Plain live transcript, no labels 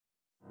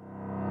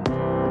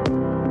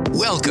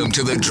Welcome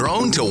to the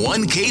Drone to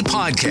 1K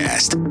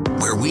podcast,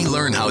 where we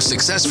learn how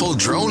successful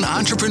drone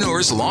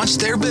entrepreneurs launch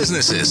their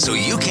businesses so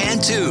you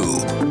can too.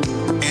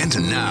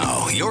 And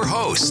now, your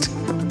host,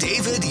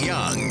 David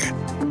Young.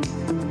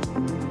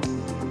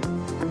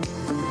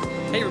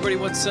 Hey everybody,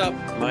 what's up?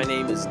 My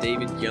name is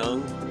David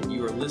Young, and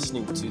you are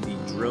listening to the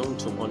Drone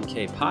to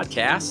 1K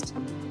podcast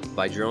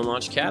by Drone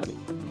Launch Academy.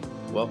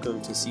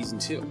 Welcome to Season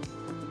 2.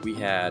 We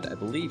had, I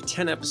believe,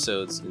 10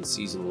 episodes in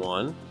Season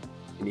 1.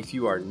 And if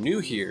you are new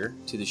here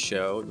to the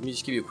show, let me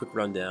just give you a quick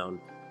rundown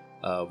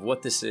of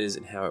what this is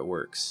and how it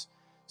works.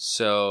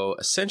 So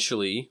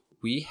essentially,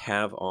 we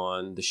have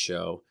on the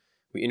show,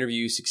 we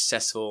interview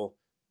successful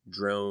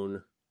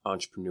drone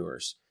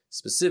entrepreneurs,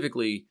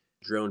 specifically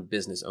drone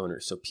business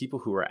owners. So people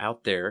who are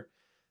out there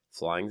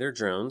flying their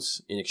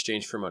drones in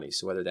exchange for money.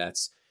 So whether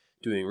that's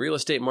doing real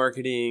estate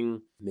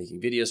marketing,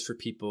 making videos for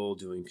people,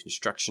 doing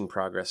construction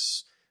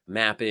progress,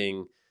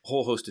 mapping, a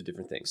whole host of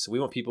different things. So we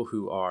want people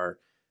who are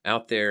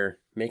out there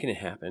making it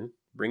happen,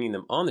 bringing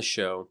them on the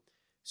show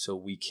so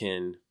we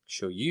can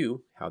show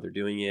you how they're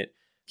doing it,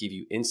 give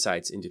you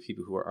insights into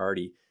people who are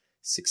already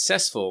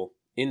successful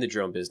in the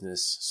drone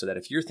business so that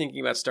if you're thinking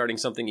about starting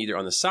something either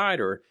on the side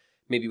or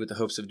maybe with the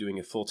hopes of doing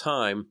it full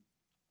time,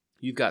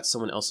 you've got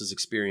someone else's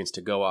experience to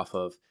go off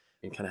of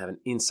and kind of have an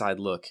inside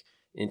look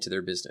into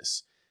their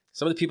business.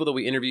 Some of the people that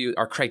we interview,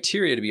 our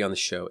criteria to be on the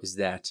show is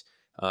that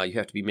you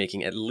have to be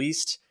making at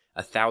least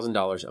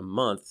 $1,000 a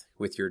month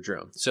with your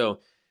drone. So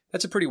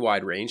that's a pretty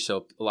wide range.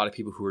 So a lot of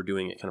people who are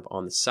doing it kind of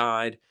on the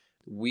side.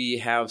 We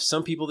have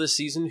some people this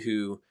season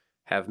who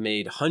have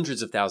made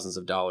hundreds of thousands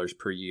of dollars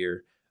per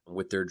year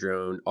with their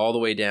drone, all the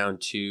way down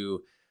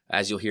to,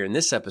 as you'll hear in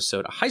this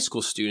episode, a high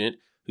school student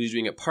who's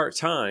doing it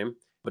part-time,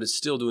 but is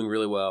still doing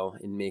really well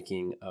and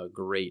making a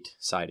great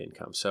side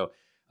income. So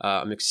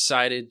I'm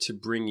excited to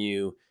bring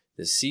you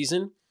this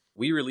season.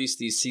 We release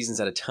these seasons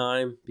at a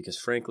time because,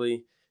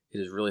 frankly, it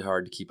is really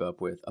hard to keep up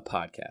with a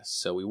podcast.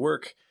 So we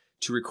work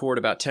to record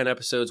about 10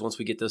 episodes. Once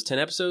we get those 10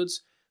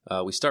 episodes,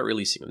 we start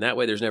releasing them. That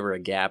way there's never a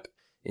gap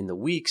in the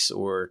weeks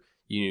or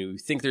you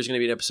think there's going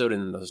to be an episode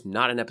and there's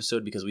not an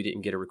episode because we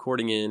didn't get a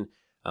recording in.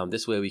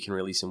 This way we can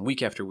release them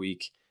week after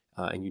week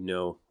and you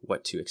know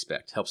what to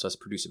expect. Helps us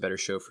produce a better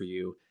show for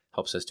you,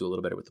 helps us do a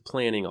little better with the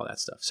planning, all that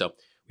stuff. So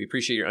we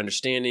appreciate your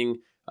understanding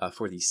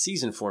for the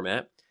season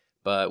format,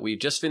 but we've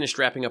just finished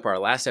wrapping up our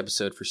last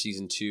episode for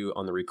Season 2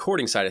 on the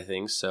recording side of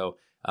things, so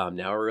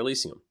now we're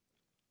releasing them.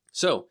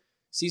 So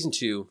Season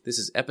 2, this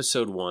is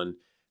Episode 1.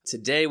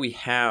 Today we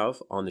have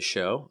on the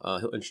show,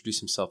 he'll introduce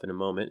himself in a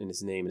moment and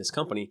his name and his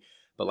company.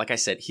 But like I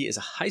said, he is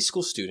a high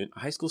school student, a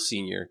high school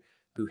senior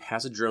who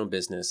has a drone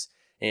business.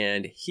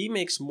 And he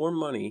makes more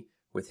money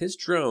with his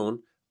drone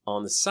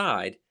on the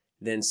side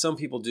than some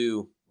people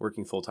do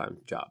working full-time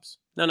jobs.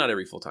 Now, not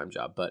every full-time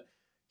job, but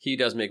he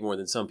does make more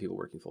than some people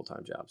working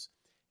full-time jobs.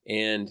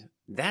 And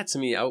that to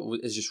me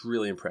is just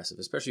really impressive,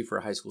 especially for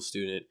a high school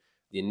student,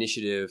 the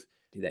initiative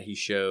that he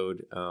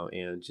showed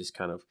and just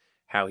kind of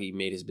how he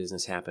made his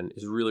business happen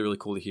is really, really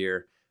cool to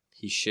hear.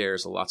 He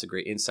shares lots of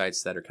great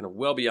insights that are kind of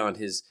well beyond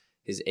his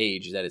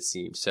age that it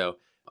seems. So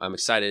I'm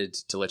excited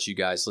to let you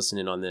guys listen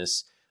in on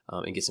this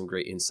and get some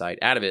great insight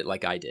out of it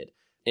like I did.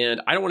 And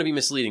I don't want to be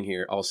misleading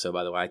here also,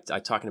 by the way.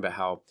 I'm talking about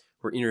how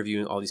we're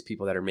interviewing all these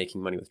people that are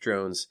making money with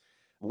drones.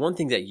 One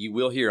thing that you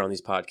will hear on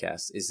these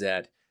podcasts is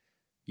that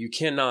you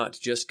cannot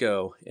just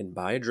go and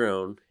buy a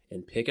drone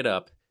and pick it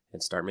up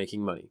and start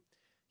making money.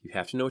 You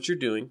have to know what you're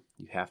doing.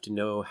 You have to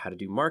know how to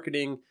do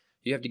marketing.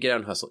 You have to get out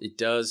and hustle. It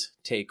does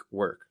take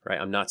work, right?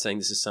 I'm not saying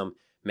this is some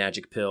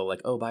magic pill like,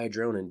 oh, buy a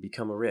drone and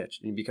become rich,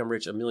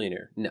 a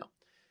millionaire. No.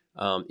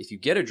 If you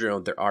get a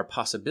drone, there are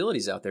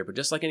possibilities out there, but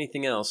just like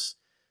anything else,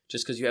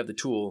 just because you have the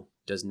tool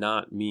does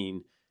not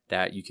mean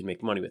that you can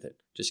make money with it.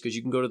 Just because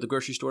you can go to the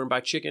grocery store and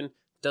buy chicken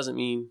doesn't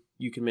mean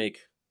you can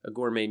make a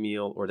gourmet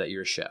meal or that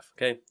you're a chef,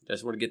 okay? I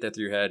just want to get that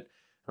through your head.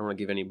 I don't want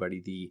to give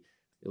anybody the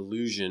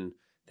illusion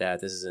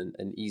that this is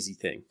an easy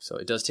thing. So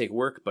it does take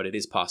work, but it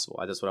is possible.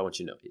 That's what I want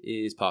you to know. It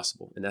is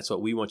possible. And that's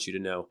what we want you to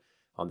know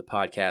on the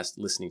podcast,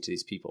 listening to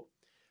these people.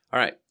 All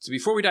right. So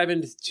before we dive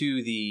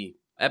into the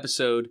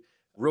episode,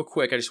 real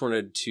quick, I just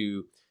wanted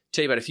to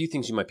tell you about a few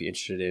things you might be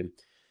interested in.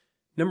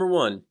 Number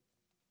one,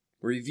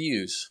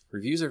 reviews.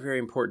 Reviews are very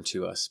important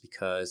to us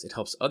because it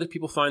helps other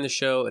people find the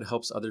show. It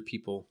helps other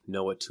people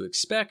know what to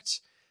expect.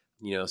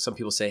 You know, some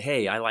people say,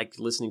 hey, I like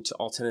listening to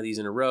all 10 of these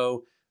in a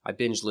row. I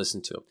binge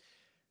listened to them.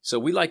 So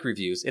we like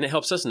reviews, and it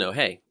helps us know,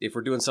 hey, if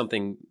we're doing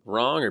something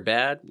wrong or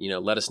bad,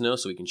 let us know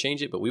so we can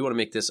change it. But we want to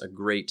make this a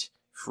great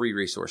free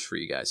resource for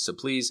you guys. So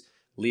please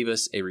leave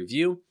us a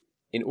review.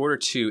 In order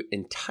to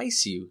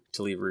entice you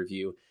to leave a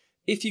review,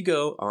 if you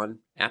go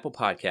on Apple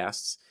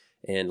Podcasts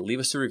and leave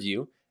us a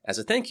review, as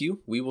a thank you,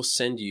 we will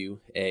send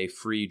you a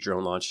free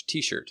Drone Launch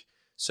t-shirt.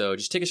 So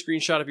just take a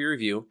screenshot of your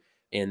review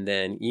and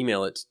then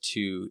email it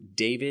to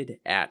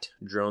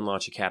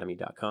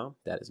david@dronelaunchacademy.com.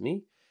 That is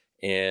me.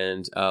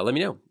 And let me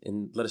know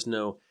and let us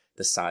know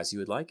the size you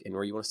would like and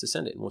where you want us to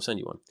send it, and we'll send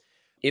you one.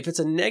 If it's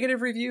a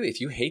negative review, if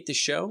you hate the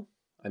show,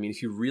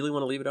 if you really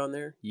want to leave it on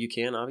there, you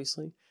can,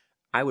 obviously.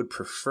 I would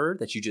prefer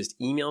that you just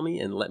email me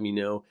and let me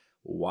know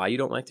why you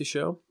don't like the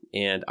show.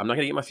 And I'm not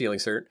going to get my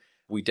feelings hurt.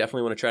 We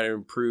definitely want to try to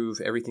improve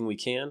everything we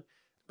can,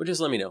 but just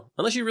let me know.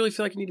 Unless you really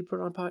feel like you need to put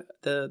it on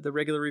the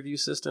regular review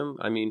system,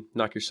 I mean,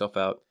 knock yourself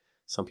out.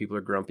 Some people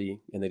are grumpy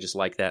and they just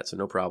like that, so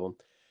no problem.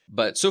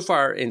 But so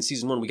far in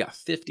season 1, we got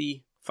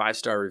 50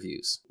 5-star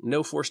reviews.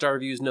 No 4-star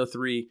reviews, no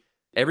 3.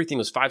 Everything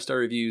was 5-star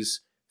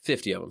reviews,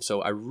 50 of them.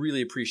 So I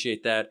really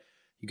appreciate that.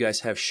 You guys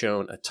have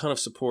shown a ton of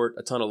support,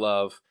 a ton of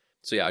love.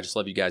 So yeah, I just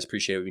love you guys.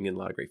 Appreciate it. We've been getting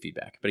a lot of great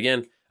feedback. But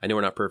again, I know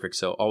we're not perfect,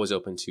 so always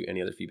open to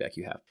any other feedback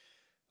you have.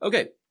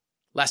 Okay,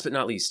 last but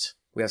not least,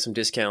 we have some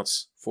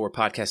discounts for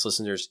podcast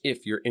listeners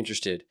if you're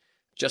interested,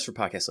 just for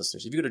podcast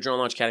listeners. If you go to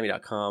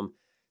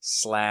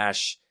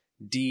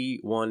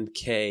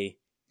dronelaunchacademy.com/D1K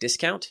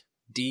discount,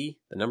 D,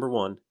 the number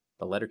 1,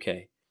 the letter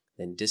K,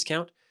 then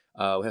discount.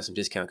 We have some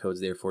discount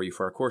codes there for you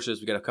for our courses.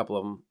 We got a couple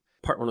of them.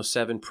 Part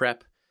 107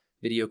 prep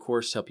video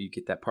course to help you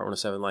get that Part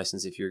 107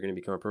 license if you're going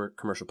to become a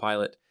commercial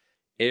pilot.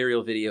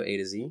 Aerial video A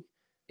to Z,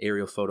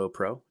 Aerial Photo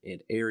Pro,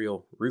 and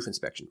Aerial Roof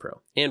Inspection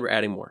Pro. And we're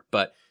adding more.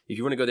 But if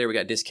you want to go there, we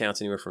got discounts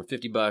anywhere from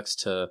 $50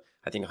 to,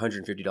 I think,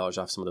 $150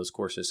 off some of those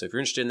courses. So if you're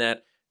interested in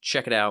that,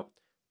 check it out.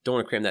 Don't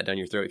want to cram that down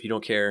your throat. If you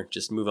don't care,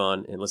 just move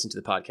on and listen to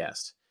the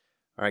podcast.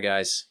 All right,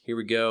 guys, here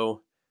we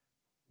go.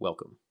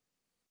 Welcome.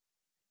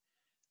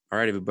 All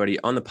right, everybody.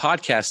 On the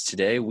podcast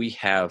today, we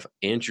have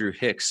Andrew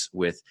Hicks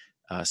with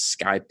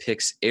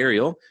SkyPix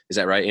Aerial. Is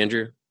that right,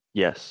 Andrew?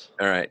 Yes.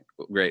 All right,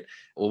 great.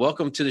 Well,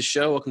 welcome to the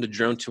show. Welcome to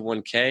Drone to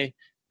 1K.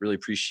 Really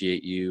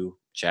appreciate you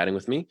chatting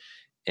with me.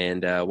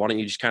 And why don't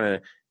you just kind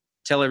of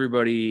tell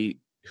everybody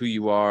who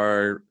you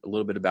are, a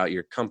little bit about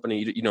your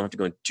company. You don't have to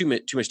go into too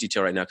much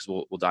detail right now because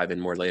we'll dive in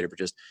more later, but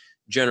just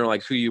general,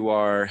 like who you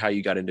are, how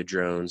you got into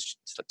drones.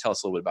 Just tell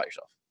us a little bit about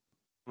yourself.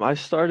 I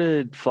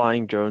started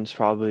flying drones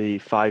probably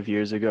 5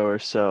 years ago or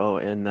so.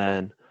 And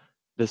then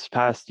this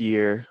past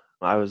year,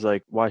 I was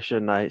like, why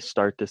shouldn't I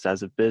start this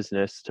as a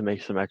business to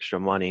make some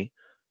extra money?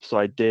 So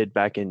I did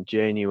back in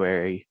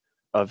January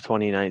of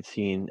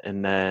 2019.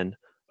 And then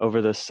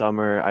over the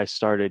summer, I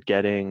started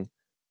getting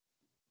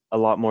a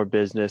lot more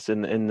business.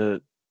 In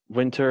the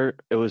winter,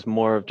 it was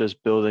more of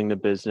just building the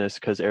business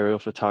because aerial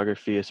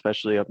photography,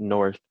 especially up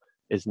north,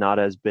 is not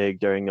as big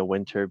during the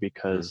winter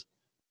because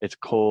it's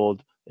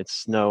cold, it's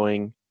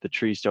snowing, the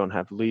trees don't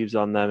have leaves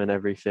on them and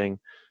everything.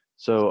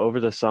 So over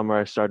the summer,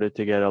 I started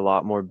to get a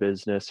lot more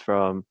business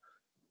from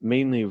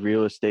mainly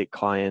real estate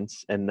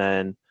clients. And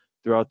then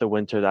throughout the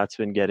winter, that's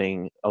been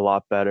getting a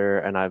lot better.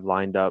 And I've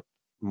lined up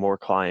more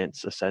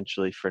clients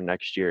essentially for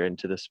next year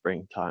into the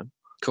springtime.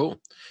 Cool.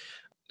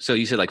 So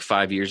you said like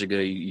 5 years ago,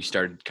 you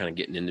started kind of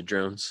getting into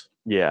drones?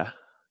 Yeah.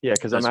 Yeah.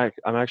 Cause I'm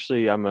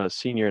a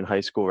senior in high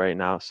school right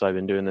now. So I've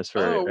been doing this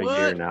for a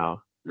year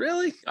now.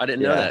 Really? I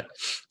didn't know that.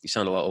 You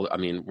sound a lot old. I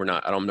mean,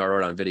 I'm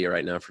not on video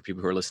right now for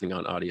people who are listening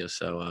on audio.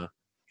 So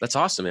that's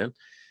awesome, man.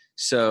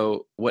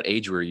 So what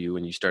age were you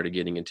when you started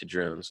getting into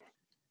drones?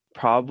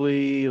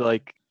 Probably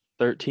like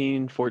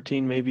 13,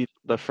 14, maybe.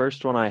 The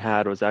first one I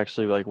had was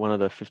actually like one of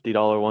the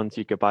 $50 ones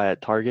you could buy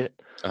at Target.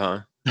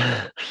 Uh-huh.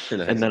 Nice.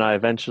 And then I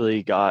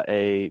eventually got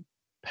a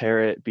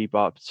Parrot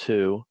Bebop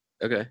 2,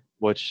 okay,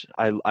 which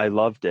I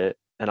loved it.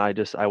 And I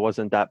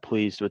wasn't that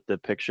pleased with the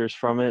pictures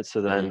from it.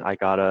 So then I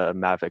got a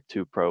Mavic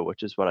 2 Pro,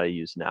 which is what I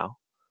use now.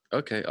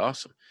 Okay,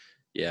 awesome.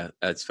 Yeah,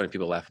 it's funny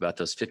people laugh about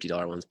those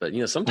 $50 ones, but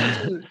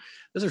sometimes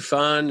those are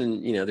fun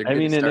and they're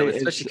good to start with,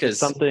 especially because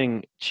it's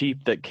something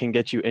cheap that can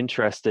get you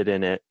interested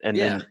in it and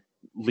then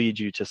lead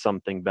you to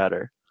something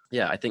better.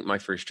 Yeah, I think my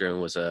first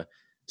drone was a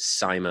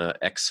Cyma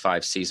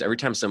X5C. So every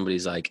time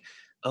somebody's like,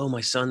 "Oh,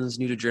 my son's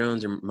new to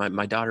drones," or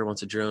my daughter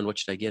wants a drone, what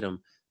should I get him?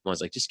 I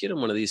was like, just get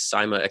them one of these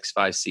Cyma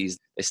X5Cs.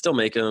 They still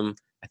make them.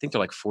 I think they're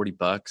like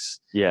 $40.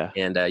 Yeah.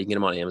 And you can get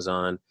them on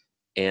Amazon.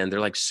 And they're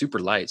like super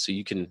light. So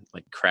you can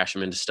like crash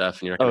them into stuff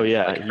and you're not going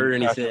to hurt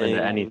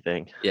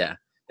anything. Yeah.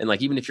 And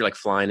like, even if you're like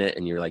flying it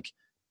and you're like,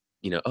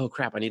 oh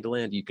crap, I need to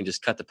land, you can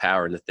just cut the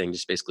power and the thing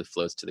just basically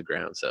floats to the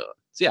ground. So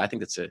yeah, I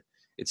think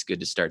it's good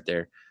to start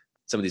there.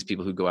 Some of these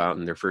people who go out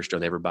and their first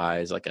drone they ever buy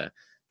is like a,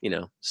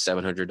 $700,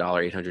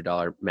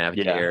 $800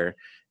 Mavic Air.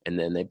 And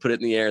then they put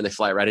it in the air and they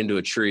fly right into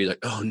a tree. Like,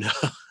 oh no.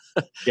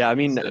 Yeah. I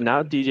mean,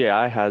 now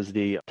DJI has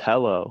the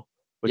Tello,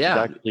 which is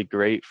actually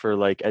great for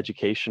like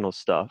educational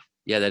stuff.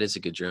 Yeah, that is a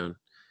good drone.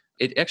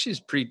 It actually is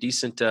pretty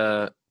decent.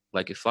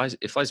 Like it flies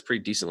pretty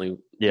decently.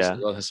 Yeah.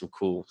 It has some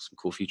cool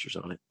features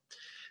on it.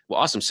 Well,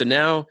 awesome. So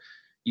now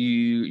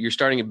you're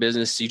starting a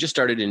business. You just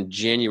started in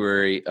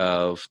January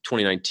of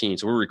 2019.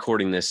 So we're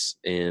recording this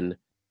in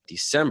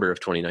December of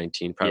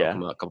 2019, probably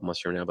a couple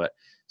months from now. But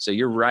so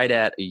you're right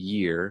at a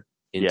year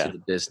into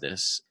the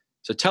business.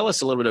 So tell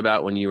us a little bit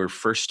about when you were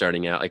first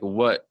starting out. Like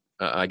what,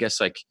 I guess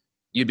like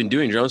you'd been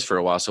doing drones for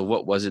a while. So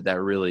what was it that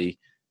really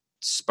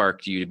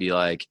sparked you to be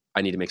like,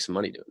 I need to make some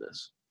money doing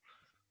this?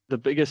 The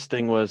biggest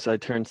thing was I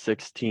turned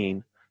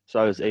 16. So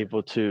I was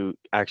able to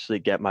actually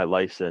get my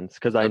license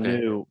because I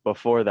knew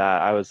before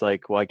that I was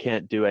like, well, I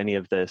can't do any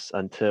of this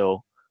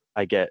until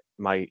I get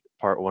my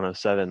Part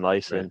 107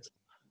 license. Right.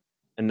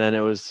 And then it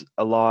was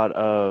a lot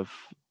of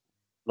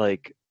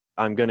like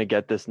I'm going to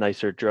get this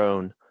nicer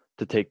drone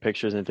to take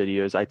pictures and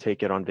videos. I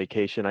take it on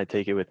vacation. I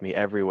take it with me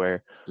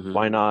everywhere. Hmm.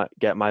 Why not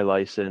get my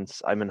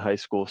license? I'm in high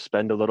school,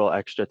 spend a little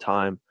extra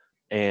time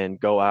and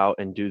go out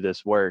and do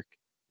this work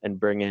and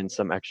bring in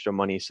some extra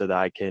money so that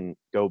I can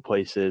go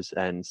places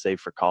and save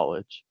for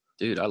college.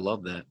 Dude, I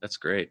love that. That's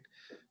great.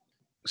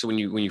 So when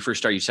you first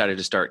started, you decided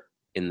to start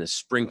in the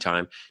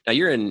springtime. Now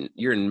you're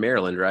in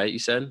Maryland, right? You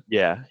said?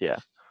 Yeah, yeah.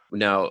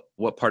 Now,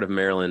 what part of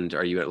Maryland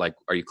are you at? Like,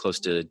 are you close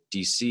to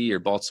DC or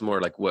Baltimore?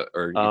 Like what,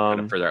 or you kind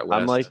of further out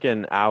I'm west? like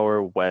an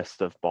hour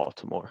west of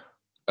Baltimore.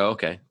 Oh,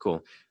 okay,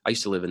 cool. I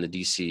used to live in the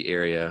DC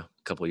area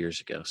a couple of years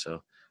ago, so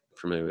I'm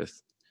familiar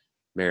with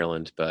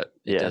Maryland, but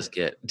it Yeah, does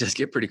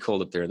get pretty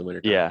cold up there in the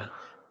wintertime. yeah.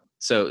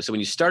 So when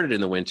you started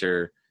in the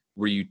winter,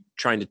 were you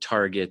trying to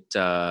target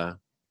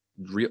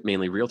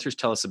mainly realtors?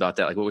 Tell us about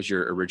that. Like, what was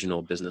your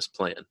original business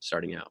plan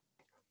starting out?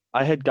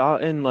 I had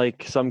gotten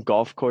like some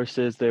golf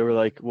courses. They were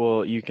like,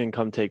 "Well, you can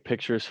come take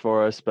pictures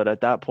for us." But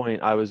at that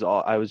point, I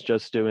was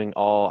just doing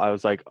all. I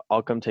was like,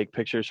 "I'll come take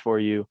pictures for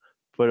you,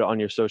 put it on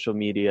your social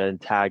media and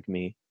tag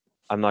me.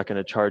 I'm not going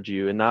to charge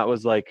you." And that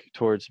was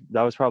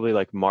probably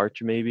like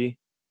March maybe.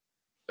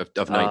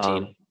 Of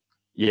 19?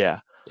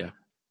 Yeah. Yeah.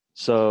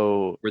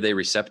 So Were they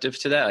receptive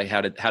to that? Like,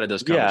 how did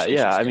those yeah,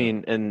 yeah. conversations I go?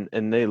 mean,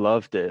 and they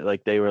loved it.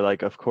 Like they were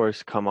like, "Of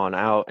course, come on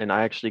out." And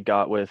I actually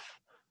got with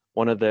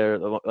one of their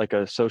like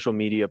a social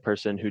media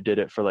person who did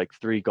it for like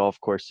 3 golf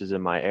courses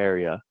in my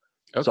area.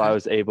 So I Okay.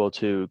 was able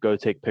to go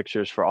take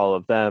pictures for all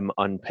of them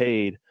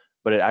unpaid,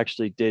 but it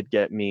actually did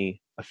get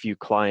me a few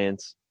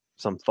clients,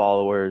 some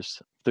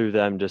followers through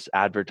them just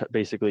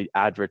basically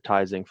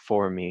advertising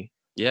for me.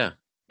 Yeah.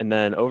 And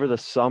then over the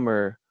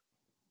summer,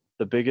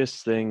 the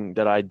biggest thing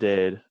that I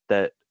did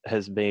that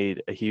has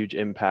made a huge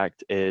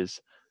impact is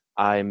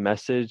I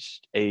messaged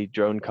a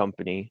drone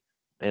company,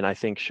 and I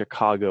think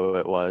Chicago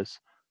it was,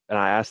 and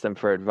I asked them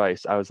for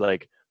advice. I was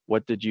like,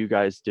 "What did you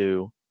guys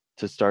do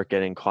to start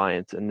getting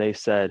clients?" And they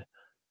said,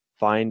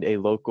 "Find a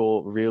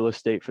local real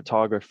estate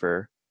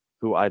photographer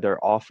who either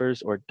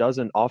offers or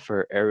doesn't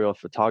offer aerial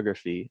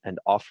photography and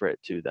offer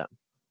it to them."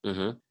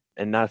 Mm-hmm.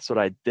 And that's what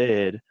I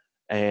did.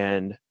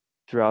 And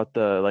throughout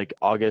the like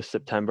August,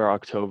 September,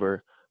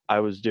 October, I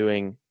was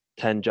doing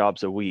 10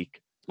 jobs a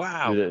week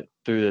Wow.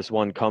 through this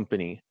one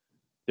company,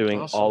 doing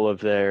Awesome. all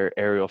of their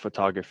aerial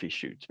photography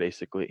shoots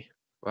basically.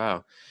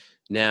 Wow.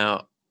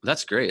 Now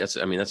that's great. That's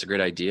a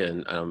great idea,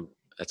 and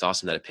that's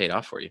awesome that it paid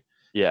off for you.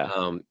 Yeah.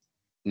 Um,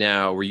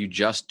 Now, were you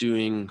just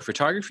doing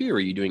photography, or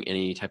were you doing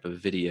any type of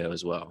video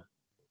as well?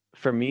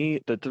 For me,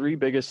 the 3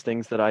 biggest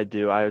things that I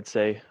do, I would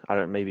say, I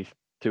don't maybe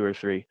 2 or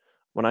 3.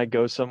 When I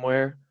go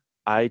somewhere,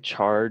 I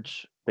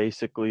charge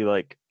basically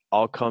like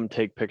I'll come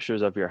take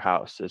pictures of your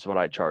house is what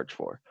I charge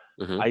for.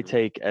 Mm-hmm. I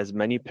take as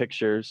many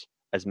pictures,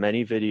 as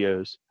many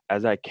videos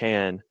as I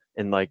can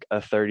in like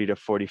a 30 to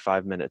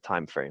 45 minute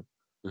time frame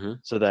Mm-hmm.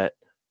 so that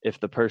if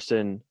the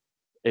person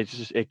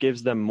it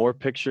gives them more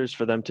pictures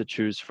for them to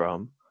choose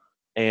from,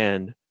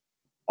 and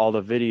all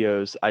the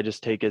videos, I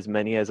just take as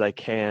many as I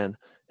can.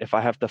 If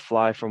I have to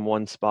fly from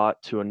one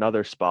spot to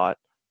another spot,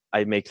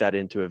 I make that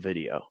into a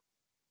video,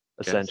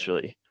 Okay.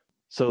 essentially.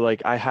 So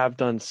like I have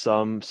done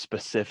some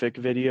specific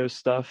video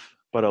stuff,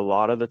 but a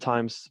lot of the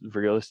times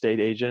real estate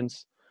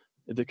agents,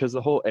 because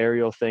the whole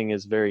aerial thing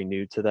is very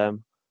new to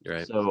them.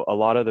 Right. So a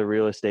lot of the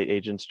real estate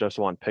agents just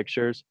want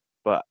pictures,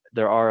 but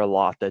there are a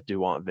lot that do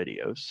want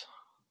videos.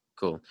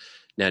 Cool.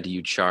 Now, do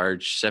you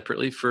charge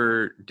separately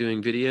for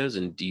doing videos,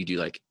 and do you do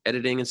like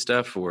editing and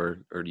stuff,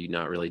 or do you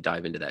not really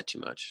dive into that too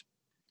much?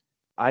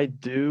 I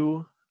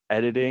do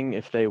editing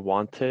if they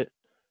want it.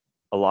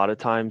 A lot of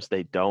times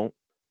they don't.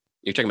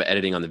 You're talking about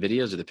editing on the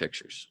videos or the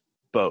pictures?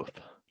 Both.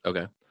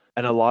 Okay.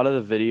 And a lot of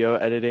the video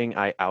editing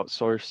I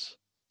outsource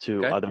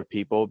to Okay. other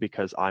people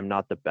because I'm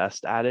not the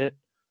best at it.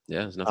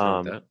 Yeah, there's nothing wrong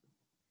with Um, that.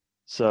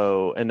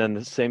 so, and then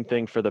the same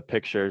thing for the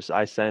pictures.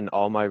 I send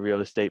all my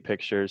real estate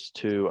pictures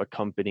to a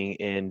company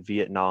in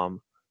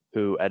Vietnam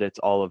who edits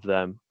all of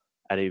them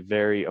at a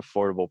very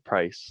affordable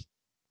price.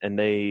 And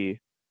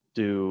they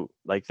do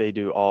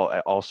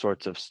all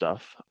sorts of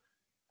stuff.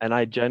 And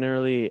I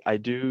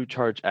do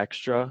charge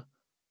extra,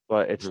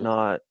 but it's Mhm.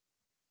 not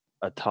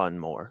a ton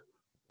more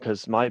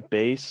because my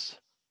base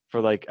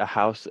for like a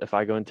house, if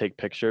I go and take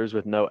pictures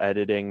with no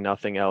editing,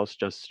 nothing else,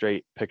 just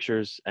straight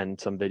pictures and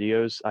some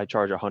videos, I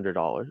charge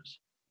 $100.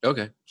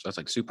 Okay, so that's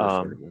like super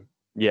um affordable.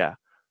 yeah,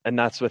 and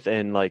that's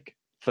within like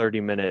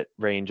 30-minute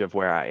range of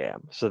where I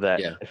am, so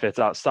that Yeah, if it's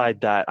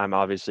outside that, I'm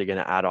obviously going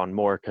to add on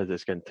more because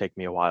it's going to take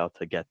me a while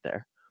to get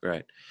there.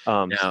 right.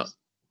 um Now,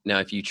 now,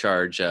 if you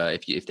charge,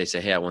 if they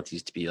say, hey, I want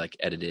these to be like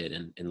edited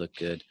and look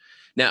good.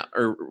 Now,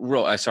 or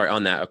real, sorry,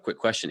 on that, a quick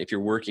question: if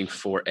you're working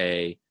for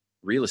a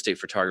real estate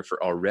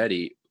photographer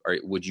already, or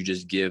would you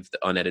just give the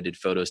unedited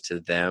photos to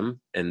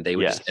them, and they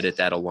would just edit yes,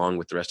 that along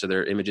with the rest of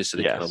their images so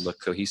they kind of yes, look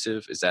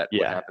cohesive? Is that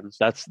what yeah,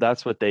 happens?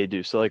 that's what they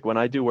do. So like when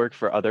I do work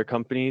for other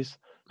companies,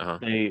 Uh huh.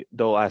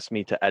 they'll ask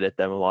me to edit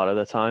them a lot of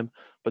the time,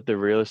 but the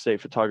real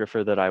estate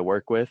photographer that I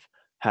work with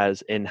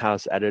has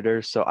in-house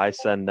editors, so I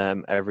send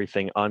them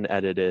everything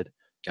unedited,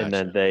 and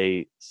then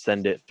they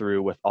send it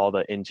through with all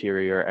the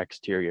interior,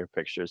 exterior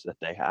pictures that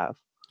they have.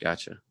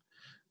 Gotcha.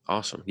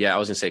 Awesome. Yeah, I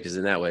was gonna say, because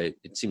in that way,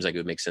 it seems like it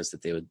would make sense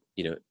that they would,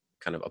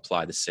 kind of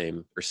apply the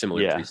same or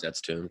similar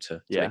presets to them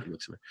to make them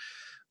look similar.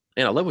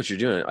 Man, I love what you're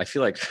doing. I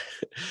feel like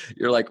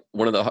you're like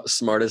one of the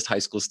smartest high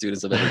school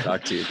students I've ever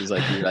talked to. Because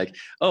you're like,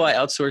 oh, I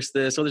outsourced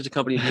this. Oh, there's a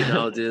company in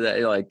Vietnam that do that.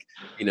 You're like,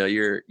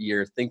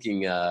 you're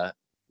thinking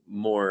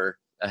more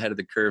ahead of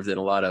the curve than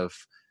a lot of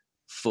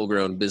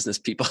full-grown business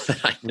people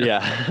that I know.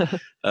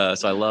 Yeah.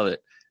 So I love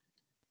it.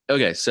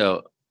 Okay,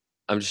 so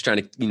I'm just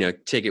trying to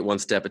take it one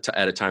step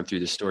at a time through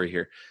the story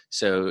here.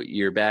 So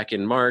you're back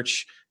in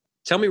March.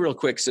 Tell me real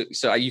quick.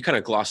 So you kind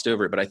of glossed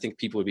over it, but I think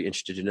people would be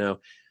interested to know,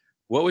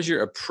 what was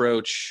your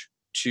approach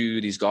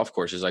to these golf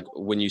courses? Like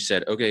when you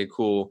said, okay,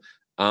 cool,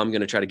 I'm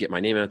going to try to get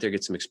my name out there,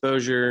 get some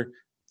exposure.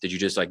 Did you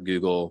just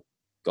Google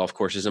golf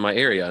courses in my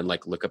area and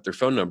look up their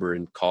phone number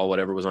and call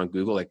whatever was on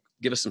Google?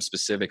 Give us some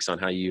specifics on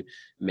how you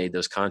made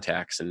those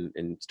contacts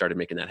and started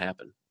making that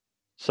happen.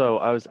 So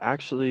I was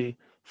actually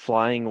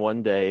flying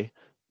one day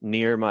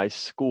near my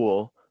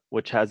school,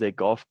 which has a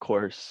golf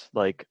course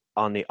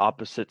on the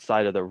opposite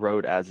side of the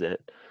road as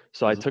it.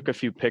 So I took a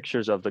few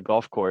pictures of the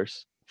golf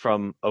course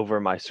from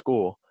over my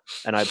school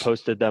and I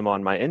posted them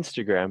on my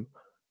Instagram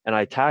and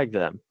I tagged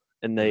them,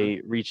 and they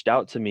reached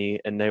out to me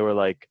and they were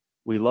like,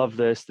 we love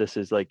this. This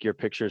is your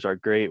pictures are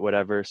great,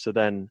 whatever. So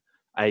then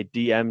I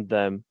DM'd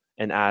them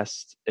and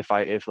asked if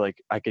I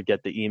could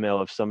get the email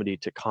of somebody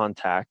to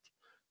contact.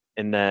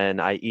 And then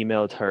I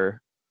emailed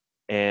her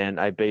and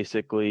I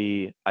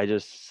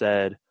just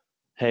said,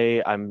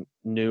 hey, I'm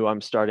new.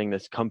 I'm starting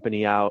this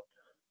company out.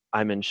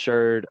 I'm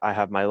insured. I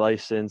have my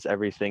license.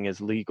 Everything is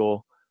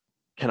legal.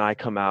 Can I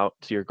come out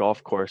to your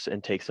golf course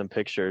and take some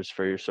pictures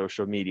for your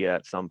social media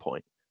at some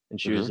point? And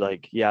she was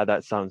like, yeah,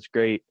 that sounds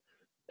great.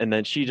 And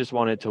then she just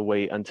wanted to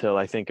wait until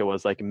I think it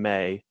was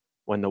May,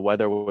 when the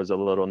weather was a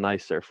little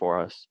nicer for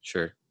us.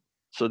 Sure.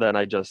 So then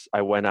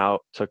I went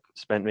out,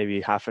 spent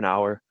maybe half an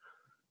hour,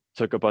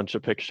 took a bunch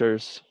of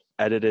pictures,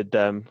 edited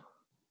them.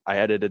 I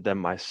edited them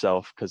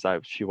myself because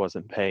she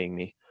wasn't paying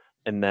me,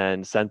 and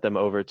then sent them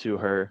over to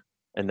her.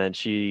 And then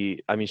she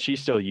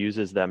still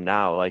uses them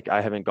now.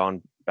 I haven't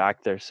gone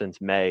back there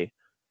since May,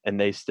 and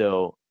they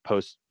still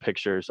post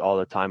pictures all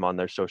the time on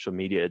their social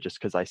media just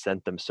because I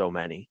sent them so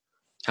many.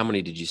 How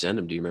many did you send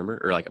them? Do you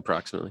remember? Or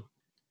approximately?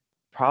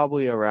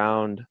 Probably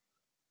around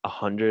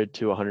 100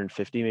 to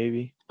 150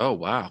 maybe. Oh,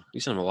 wow.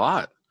 You sent them a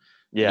lot.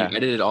 Yeah. You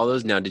edited all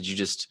those. Now, did you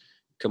just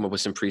come up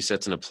with some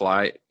presets and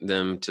apply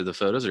them to the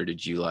photos, or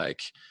did you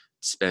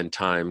spend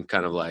time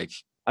kind of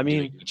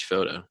each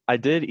photo? I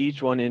did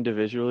each one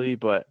individually,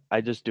 but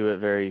I just do it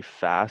very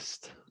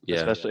fast. Yeah.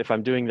 Especially if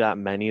I'm doing that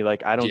many,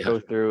 I don't go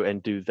through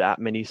and do that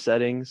many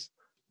settings,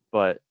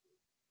 but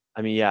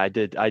I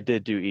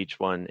did do each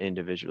one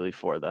individually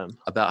for them.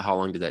 About how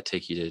long did that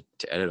take you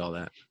to edit all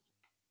that?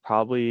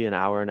 Probably an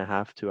hour and a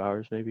half, 2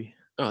 hours maybe.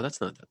 Oh,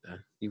 that's not that bad.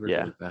 You were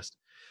really fast.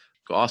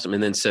 Awesome.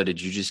 And then so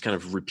did you just kind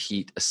of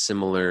repeat a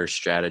similar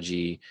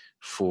strategy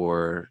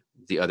for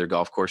the other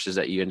golf courses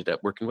that you ended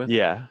up working with?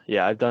 Yeah.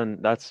 I've done,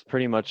 that's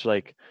pretty much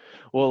a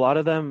lot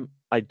of them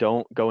I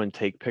don't go and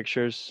take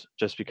pictures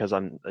just because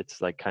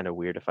it's kind of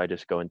weird if I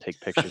just go and take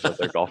pictures of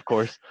their golf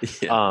course.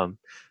 Yeah.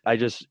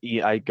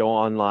 I go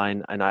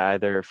online and I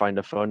either find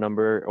a phone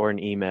number or an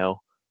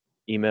email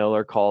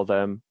or call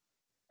them.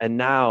 And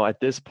now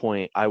at this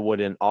point, I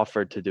wouldn't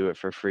offer to do it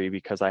for free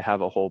because I have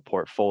a whole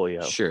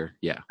portfolio. Sure.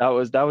 Yeah. That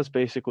was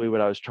basically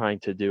what I was trying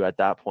to do at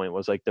that point,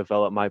 was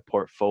develop my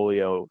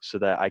portfolio so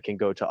that I can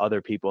go to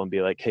other people and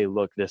be like, hey,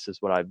 look, this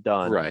is what I've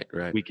done. Right.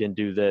 We can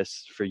do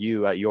this for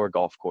you at your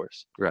golf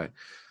course. Right.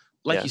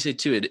 You said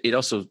too, it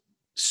also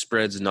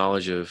spreads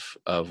knowledge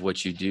of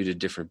what you do to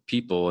different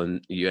people.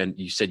 And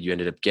you said you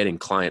ended up getting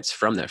clients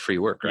from that free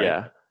work,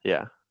 right?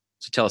 Yeah.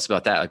 So tell us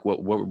about that.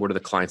 What are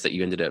the clients that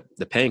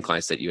the paying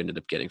clients that you ended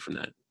up getting from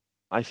that?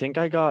 I think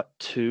I got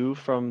 2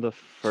 from the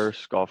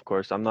first golf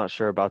course. I'm not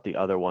sure about the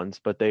other ones,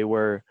 but they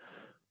were,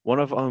 one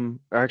of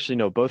them, or actually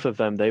no, both of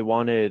them, they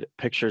wanted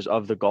pictures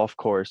of the golf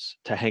course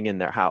to hang in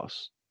their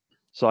house.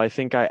 So I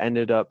think I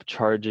ended up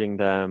charging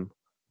them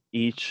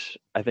each,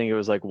 I think it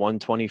was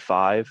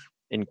 $125,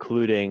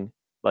 including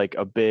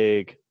a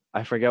big,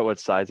 I forget what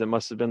size, it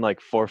must have been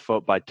 4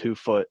 foot by 2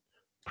 foot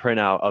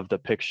printout of the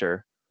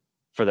picture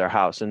for their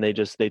house. And they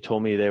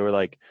told me, they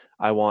were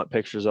I want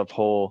pictures of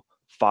hole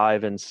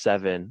 5 and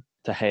 7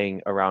 to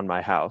hang around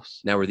my house.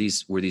 Now, were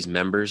these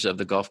members of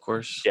the golf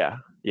course? Yeah.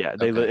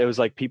 Okay. It was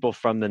people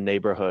from the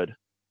neighborhood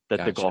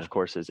that the golf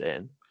course is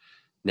in.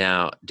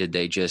 Now, did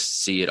they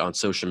just see it on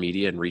social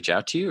media and reach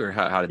out to you, or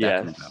how did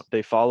that come about?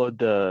 They followed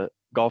the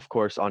golf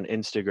course on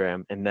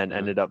Instagram and then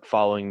ended up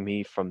following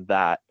me from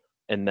that,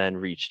 and then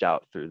reached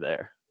out through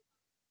there.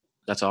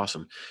 That's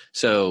awesome.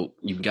 So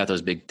you got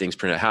those big things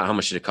printed out. How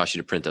much did it cost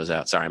you to print those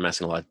out? Sorry, I'm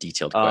asking a lot of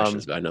detailed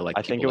questions, but I know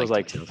I think it was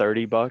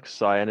 $30.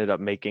 So I ended up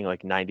making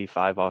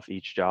 $95 off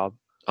each job.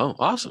 Oh,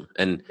 awesome.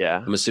 And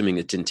I'm assuming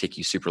it didn't take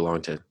you super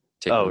long to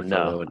take. Oh,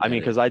 no.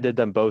 Because I did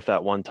them both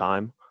at one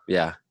time.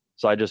 Yeah.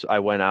 So I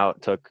went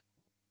out, took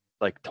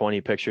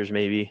 20 pictures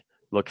maybe,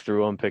 looked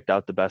through them, picked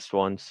out the best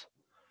ones.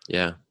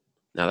 Yeah.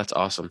 No, that's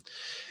awesome.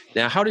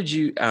 Now, how did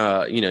you,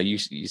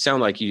 you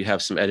sound like you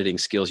have some editing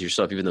skills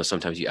yourself, even though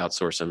sometimes you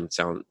outsource them,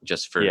 sound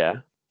just for,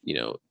 Yeah.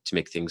 to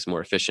make things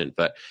more efficient.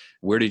 But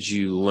where did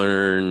you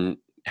learn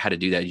how to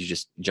do that? You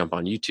just jump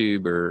on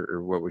YouTube,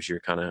 or what was your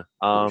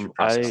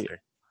process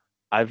there?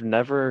 I've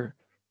never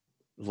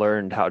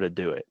learned how to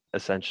do it,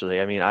 essentially.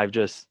 I mean, I've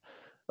just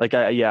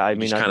I've You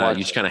just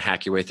watched, kind of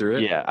hack your way through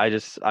it. yeah,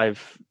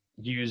 I've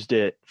used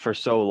it for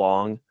so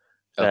long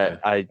that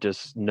Okay. I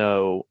just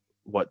know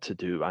what to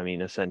do. I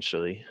mean,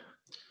 essentially.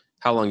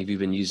 How long have you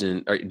been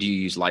using, or do you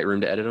use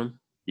Lightroom to edit them?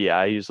 Yeah,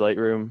 I use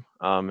Lightroom.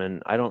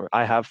 And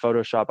I have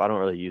Photoshop. I don't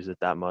really use it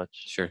that much.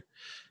 Sure.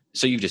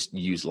 So you've just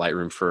used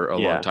Lightroom for a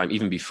long time,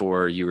 even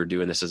before you were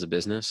doing this as a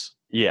business?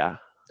 Yeah.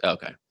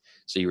 Okay.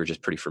 So you were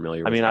just pretty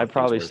familiar with I mean, how I'd things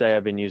probably work. say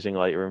I've been using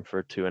Lightroom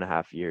for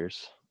 2.5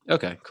 years.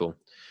 Okay, cool.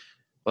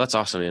 Well, that's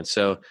awesome, man.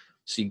 So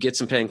you get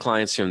some paying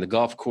clients here on the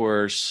golf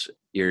course.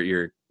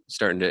 You're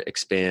starting to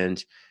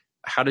expand.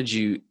 How did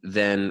you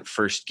then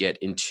first get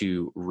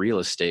into real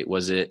estate?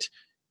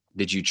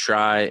 Did you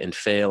try and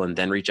fail and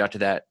then reach out to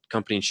that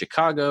company in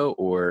Chicago,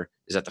 or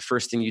is that the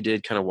first thing you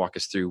did? Kind of walk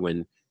us through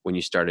when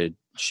you started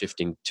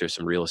shifting to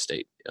some real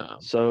estate.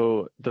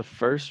 So the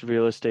first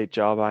real estate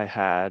job I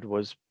had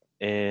was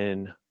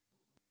in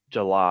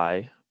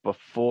July,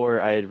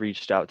 before I had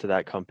reached out to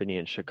that company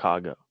in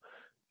Chicago.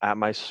 At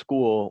my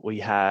school, we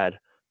had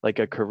like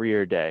a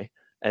career day,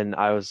 and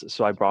I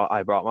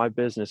brought my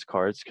business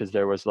cards because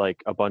there was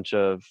like a bunch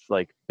of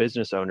like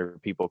business owner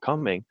people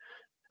coming,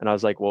 and I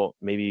was like, well,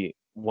 maybe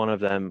one of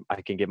them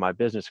I can give my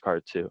business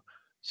card to.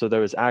 So there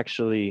was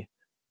actually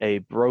a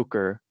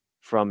broker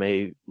from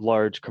a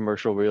large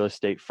commercial real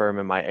estate firm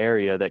in my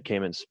area that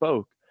came and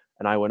spoke,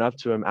 and I went up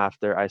to him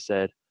after. I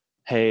said,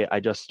 hey, I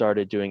just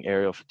started doing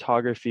aerial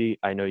photography.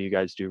 I know you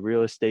guys do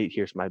real estate.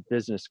 Here's my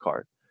business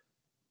card.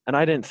 And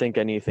I didn't think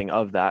anything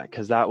of that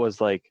because that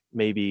was like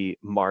maybe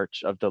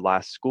March of the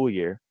last school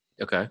year.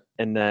 Okay.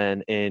 And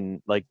then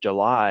in like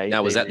July.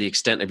 Now, was that the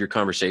extent of your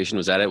conversation?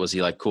 Was that it? Was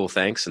he like, cool,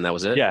 thanks, and that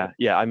was it? Yeah.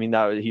 Yeah. I mean,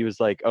 he was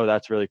like, oh,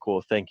 that's really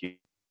cool. Thank you.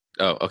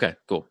 Oh, okay,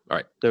 cool. All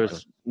right. There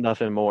was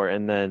nothing more.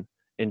 And then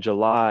in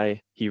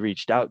July, he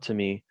reached out to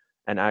me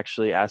and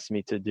actually asked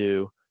me to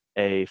do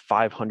a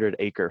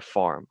 500-acre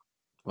farm.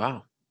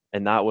 Wow.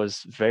 And that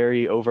was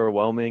very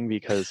overwhelming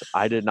because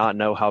I did not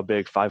know how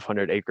big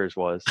 500 acres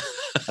was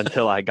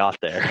until I got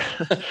there.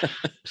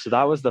 So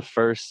that was the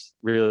first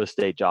real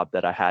estate job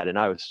that I had. And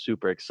I was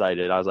super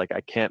excited. I was like,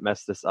 I can't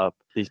mess this up.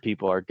 These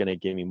people are going to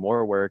give me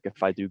more work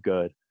if I do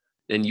good.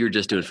 And you're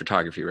just doing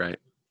photography, right?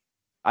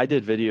 I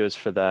did videos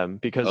for them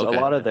because a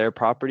lot of their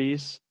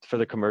properties for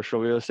the commercial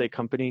real estate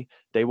company,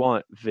 they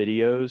want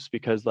videos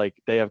because like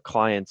they have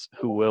clients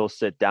who will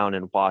sit down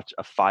and watch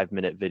a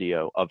 5-minute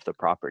video of the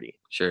property.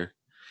 Sure.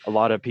 A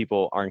lot of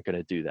people aren't going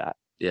to do that.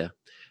 Yeah.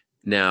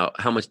 Now,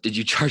 how much did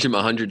you charge him?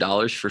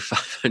 $100 for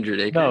 500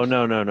 acres?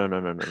 No.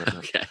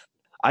 Okay.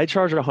 I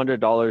charge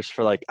 $100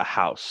 for like a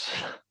house.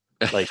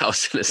 Like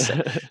house in a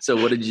set. So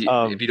what did you,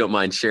 if you don't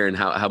mind sharing,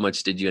 how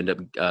much did you end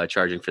up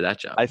charging for that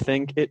job? I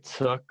think it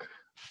took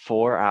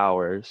 4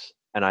 hours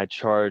and I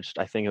charged,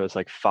 I think it was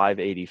like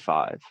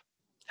 $585.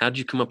 How'd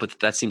you come up with,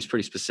 that seems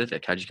pretty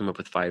specific. How'd you come up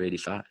with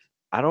 $585?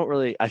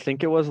 I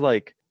think it was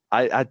like,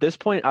 at this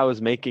point I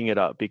was making it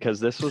up because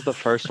this was the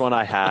first one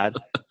I had.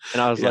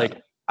 And I was like,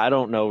 I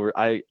don't know.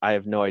 I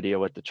have no idea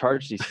what to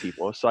charge these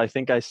people. So I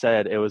think I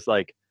said it was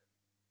like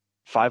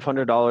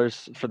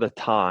 $500 for the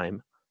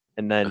time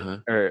and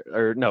then,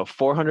 or no,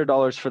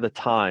 $400 for the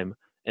time.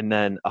 And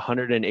then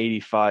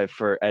 $185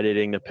 for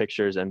editing the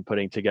pictures and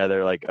putting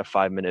together like a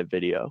 5-minute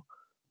video.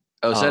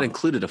 Oh, so that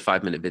included a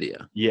 5-minute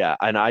video. Yeah.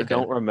 And I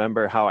don't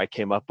remember how I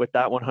came up with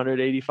that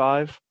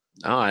 185.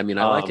 Oh, I mean,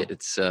 I like it.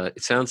 It's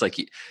it sounds like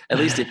at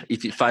least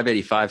if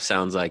 585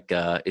 sounds like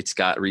it's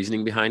got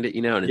reasoning behind it,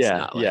 and it's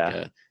not like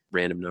a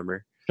random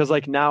number. Because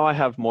like now I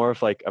have more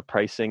of like a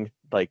pricing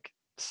like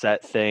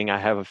set thing. I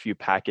have a few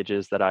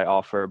packages that I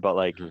offer, but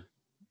like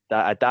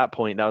that at that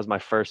point that was my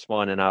first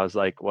one, and I was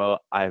like, well,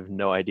 I have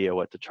no idea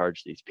what to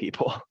charge these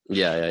people.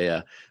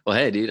 Yeah. Well,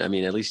 hey, dude. I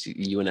mean, at least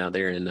you went out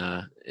there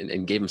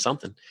and gave them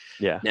something.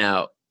 Yeah.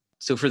 Now,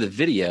 so for the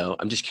video,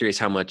 I'm just curious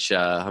how much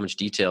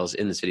details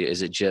in this video.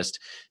 Is it just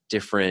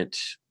different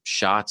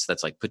shots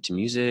that's like put to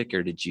music,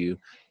 or did you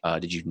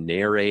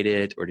narrate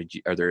it, or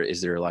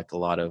is there like a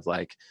lot of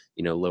like,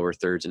 lower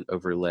thirds and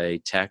overlay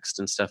text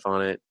and stuff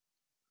on it?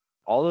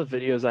 All the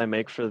videos I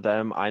make for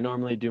them, I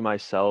normally do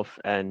myself,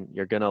 and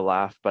you're going to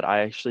laugh, but I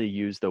actually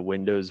use the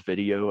Windows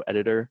video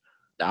editor.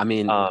 I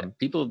mean,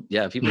 people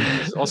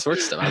use all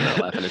sorts of stuff. I'm not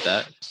laughing at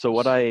that. So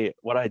what I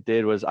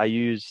did was I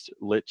used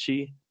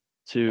Litchi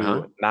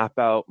to map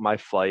out my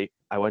flight.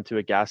 I went to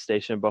a gas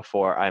station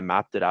before. I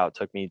mapped it out. It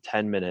took me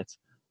 10 minutes.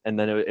 And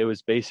then it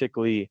was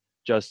basically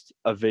just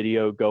a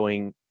video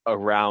going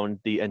around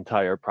the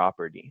entire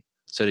property.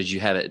 So did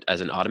you have it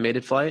as an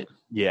automated flight?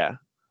 Yeah.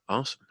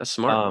 Awesome. That's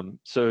smart.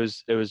 So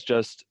it was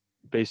just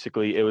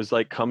basically, it was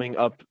like coming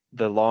up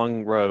the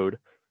long road,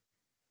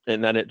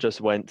 and then it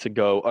just went to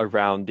go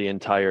around the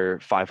entire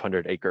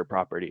 500-acre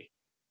property.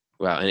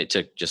 Wow. And it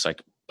took just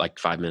like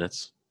 5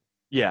 minutes.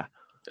 Yeah.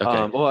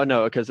 Okay. Well,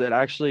 no, because it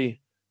actually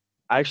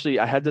I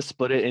had to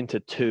split it into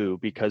two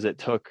because it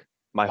took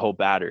my whole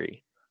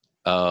battery.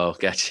 Oh,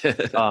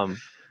 gotcha.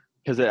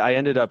 Because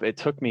it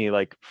took me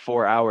like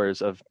 4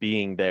 hours of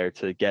being there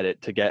to get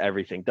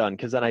everything done.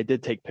 Because then I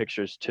did take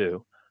pictures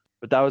too,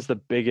 but that was the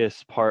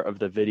biggest part of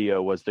the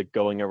video, was the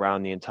going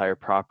around the entire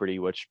property,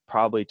 which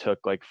probably took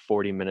like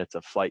 40 minutes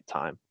of flight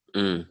time.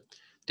 Did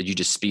you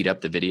just speed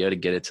up the video to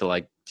get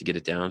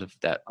it down to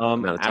that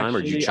amount of time,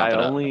 or did you Actually, chop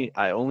it up?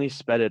 I only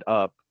sped it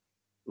up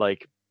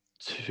like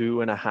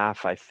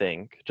 2.5, I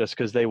think, just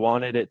because they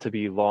wanted it to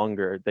be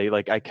longer.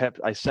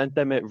 I sent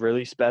them it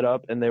really sped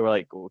up, and they were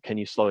like, well, can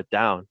you slow it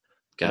down?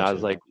 And I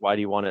was Gotcha. like, why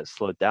do you want it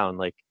slowed down?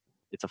 Like,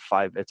 it's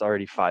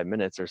already 5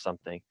 minutes or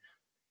something.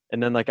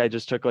 And then like I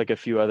just took like a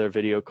few other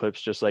video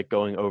clips, just like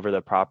going over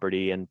the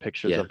property and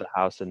pictures Yeah. of the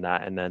house and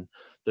that. And then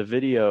the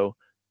video,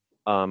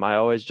 I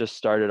always just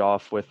started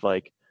off with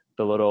like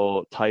the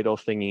little title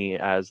thingy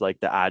as like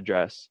the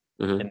address.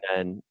 Mhm. And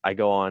then I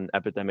go on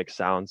Epidemic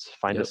Sounds,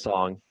 find a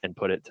song, and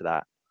put it to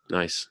that.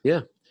 Nice. Yeah.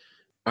 All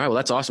right. Well,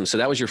 that's awesome. So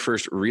that was your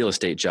first real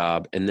estate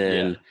job. And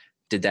then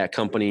did that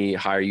company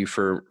hire you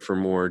for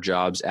more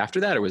jobs after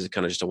that, or was it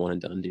kind of just a one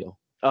and done deal?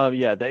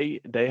 Yeah,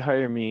 they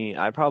hire me.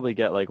 I probably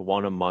get like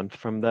one a month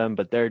from them,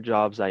 but their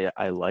jobs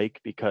I like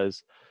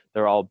because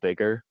they're all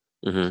bigger.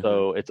 Mm-hmm.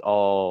 So it's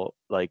all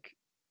like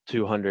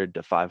 $200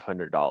 to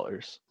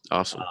 $500.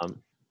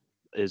 Awesome.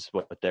 Is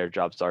what their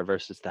jobs are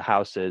versus the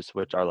houses,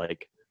 which are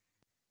like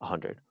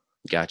 100.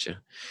 Gotcha.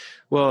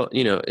 Well,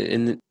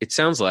 and it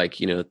sounds like,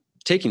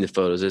 taking the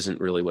photos isn't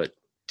really what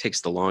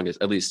takes the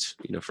longest, at least,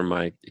 from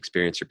my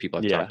experience or people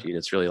I've talked to. And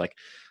it's really like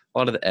a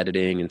lot of the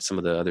editing and some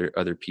of the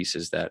other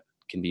pieces that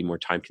can be more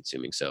time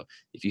consuming. So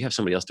if you have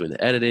somebody else doing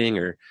the editing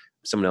or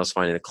someone else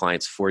finding the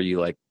clients for you,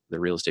 like the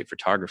real estate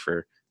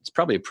photographer, it's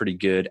probably a pretty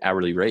good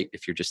hourly rate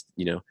if you're just,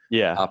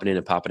 popping in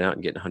and popping out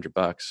and getting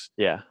 $100.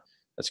 Yeah.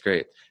 That's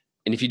great.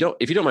 And if you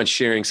don't mind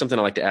sharing, something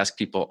I like to ask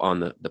people on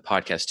the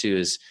podcast too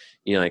is,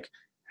 like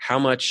how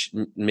much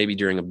maybe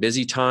during a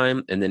busy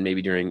time and then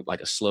maybe during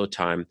like a slow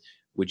time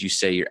would you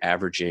say you're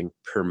averaging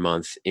per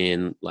month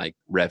in like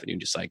revenue,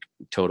 just like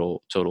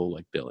total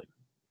like billing?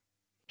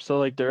 So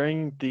like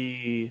during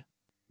the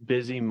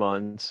busy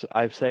months,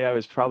 I'd say I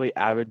was probably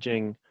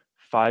averaging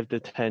 5 to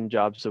 10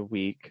 jobs a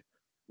week,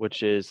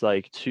 which is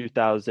like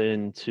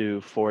 $2,000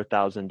 to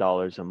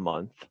 $4,000 a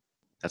month.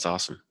 That's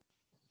awesome.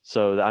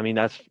 So I mean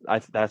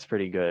that's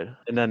pretty good.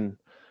 And then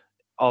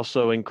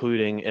also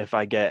including if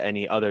I get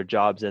any other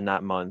jobs in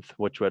that month,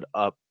 which would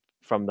up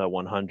from the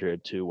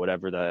 100 to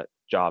whatever that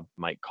job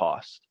might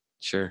cost.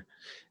 Sure.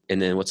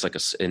 And then what's like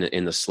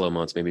in the slow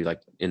months, maybe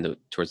like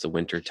towards the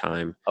winter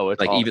time? Oh, it's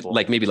like awful. Even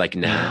like maybe like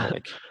now.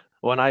 Like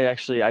when I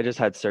just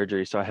had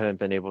surgery, so I haven't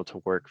been able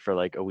to work for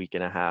like a week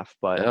and a half.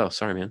 But oh,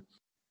 sorry, man.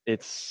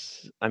 I'd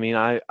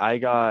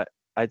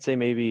say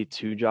maybe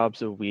 2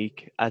 jobs a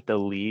week at the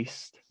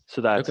least.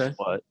 So that's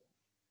what,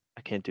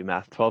 I can't do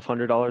math,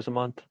 $1,200 a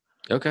month.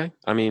 Okay.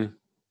 I mean, you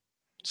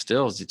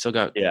still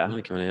got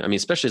money coming in. I mean,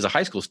 especially as a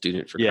high school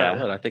student for crying out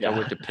loud. I think I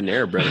worked at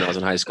Panera Bread when I was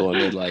in high school and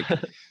made like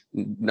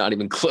not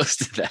even close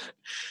to that.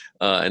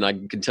 And I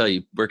can tell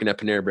you, working at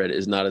Panera Bread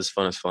is not as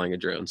fun as flying a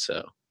drone.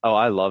 So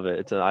I love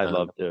it. I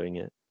love doing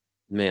it.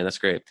 Man, that's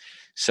great.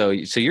 So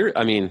you're,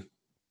 I mean,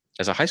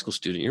 as a high school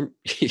student,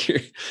 you're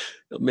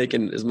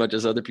making as much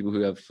as other people who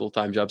have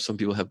full-time jobs. Some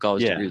people have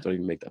college degrees, don't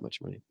even make that much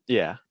money.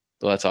 Yeah.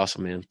 Well, that's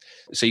awesome, man.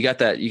 So you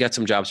got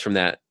some jobs from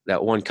that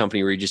one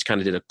company where you just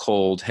kind of did a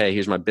cold, hey,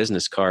 here's my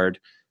business card.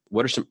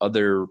 What are some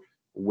other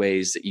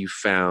ways that you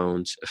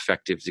found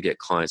effective to get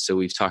clients? So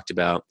we've talked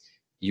about,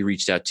 you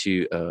reached out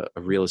to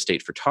a real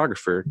estate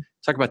photographer.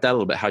 Talk about that a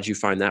little bit. How'd you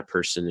find that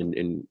person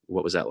and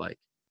what was that like?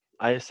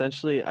 I just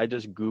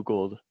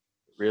Googled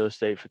real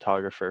estate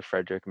photographer,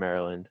 Frederick,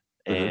 Maryland,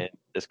 and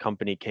this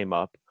company came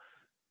up.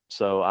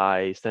 So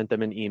I sent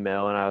them an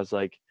email and I was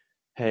like,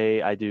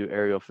 hey, I do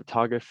aerial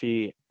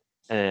photography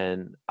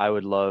and I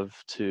would love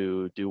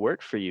to do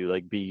work for you,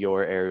 like be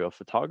your aerial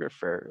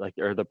photographer, like,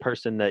 or the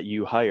person that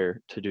you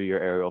hire to do your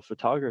aerial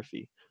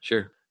photography.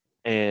 Sure.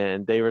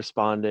 And they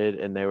responded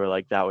and they were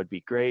like, that would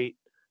be great.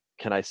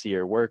 Can I see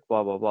your work?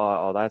 Blah, blah, blah,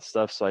 all that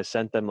stuff. So I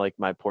sent them like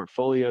my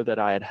portfolio that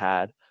I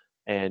had.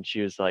 And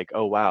she was like,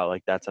 oh, wow,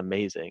 like that's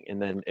amazing.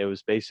 And then it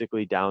was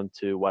basically down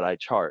to what I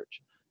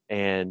charge.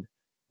 And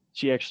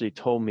she actually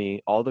told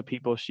me all the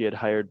people she had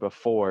hired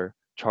before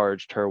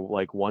charged her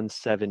like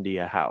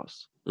 $170 a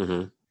house.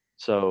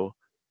 So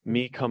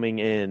me coming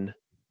in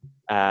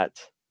at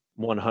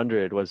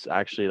 100 was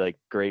actually like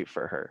great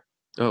for her.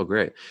 Oh,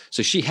 great.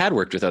 So she had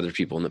worked with other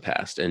people in the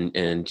past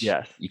and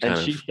yes. And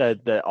she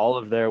said that all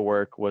of their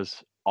work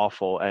was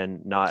awful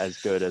and not as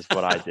good as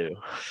what I do.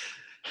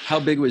 How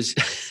big was,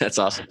 that's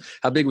awesome.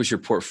 How big was your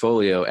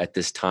portfolio at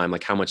this time?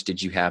 Like how much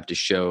did you have to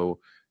show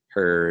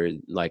her,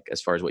 like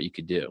as far as what you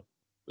could do?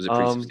 Was it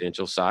pretty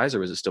substantial size or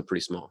was it still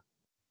pretty small?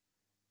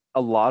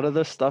 A lot of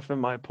the stuff in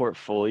my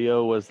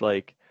portfolio was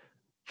like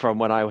from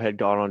when I had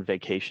gone on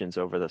vacations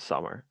over the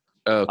summer.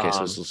 Oh, okay.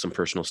 So it's some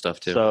personal stuff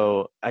too.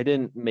 So I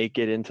didn't make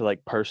it into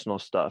like personal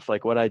stuff.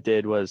 Like what I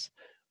did was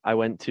I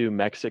went to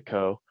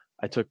Mexico.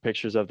 I took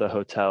pictures of the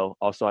hotel.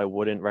 Also, I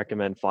wouldn't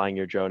recommend flying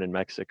your drone in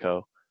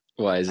Mexico.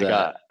 Why is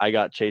that? I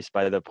got chased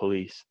by the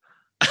police.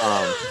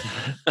 Um,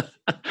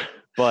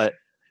 but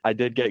I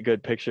did get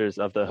good pictures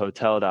of the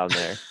hotel down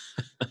there.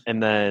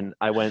 And then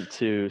I went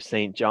to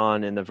St.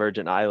 John in the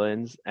Virgin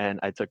Islands and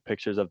I took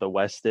pictures of the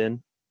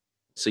Westin.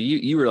 So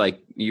you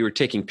were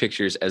taking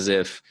pictures as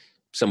if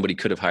somebody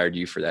could have hired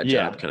you for that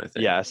job kind of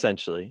thing. Yeah,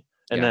 essentially.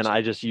 And Gotcha. then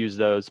I just used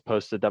those,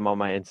 posted them on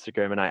my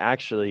Instagram, and I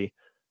actually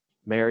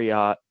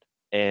Marriott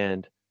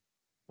and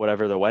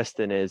whatever the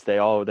Westin is, they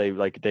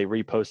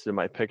reposted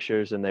my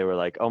pictures and they were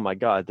like, "Oh my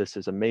God, this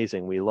is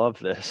amazing. We love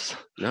this."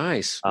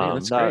 Nice. Man,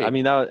 that's great. I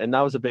mean,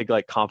 that was a big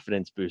like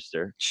confidence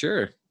booster.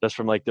 Sure. Just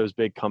from like those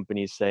big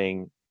companies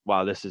saying,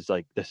 "Wow, this is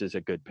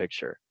a good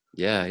picture."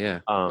 Yeah,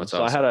 yeah. That's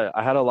So awesome.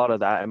 I had a lot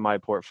of that in my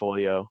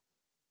portfolio.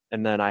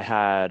 And then I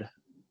had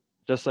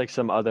just like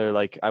some other,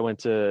 like I went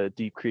to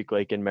Deep Creek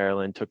Lake in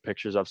Maryland, took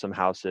pictures of some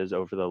houses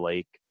over the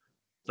lake,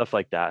 stuff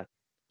like that.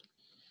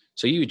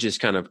 So you just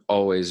kind of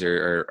always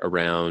are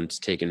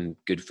around taking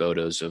good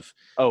photos of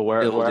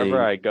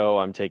Wherever I go,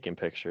 I'm taking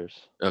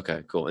pictures.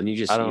 Okay, cool. And you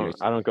just I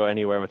don't go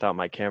anywhere without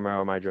my camera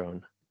or my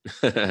drone.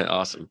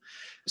 Awesome.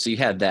 So you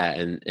had that,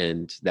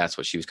 and that's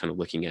what she was kind of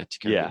looking at to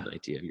kind of get an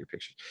idea of your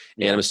pictures.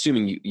 And I'm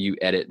assuming you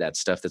edit that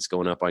stuff that's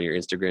going up on your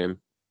Instagram.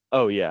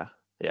 Oh yeah.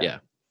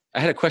 I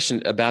had a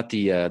question about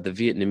the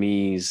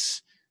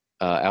Vietnamese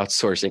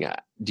outsourcing.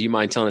 Do you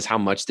mind telling us how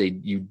much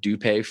you do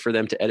pay for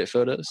them to edit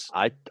photos?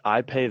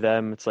 I pay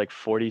them. It's like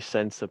 40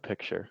 cents a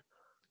picture.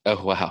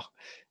 Oh wow.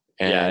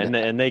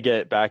 And they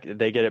get it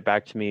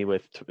back to me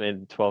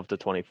in 12 to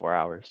 24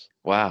 hours.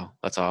 Wow,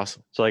 that's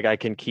awesome. So like I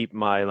can keep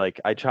my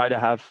I try to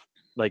have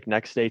like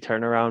next day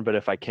turnaround, but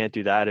if I can't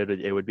do that,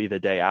 it would be the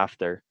day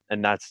after,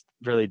 and that's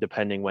really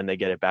depending when they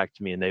get it back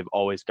to me, and they've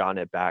always gotten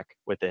it back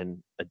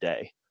within a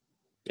day.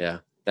 Yeah,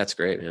 that's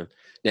great, man.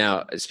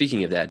 Now,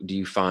 speaking of that, do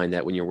you find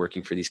that when you're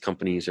working for these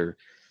companies or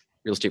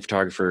real estate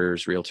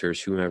photographers,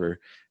 realtors, whomever,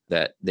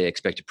 that they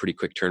expect a pretty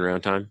quick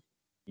turnaround time?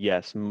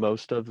 Yes,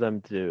 most of them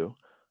do.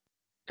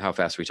 How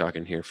fast are we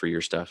talking here for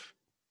your stuff?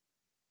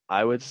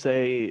 I would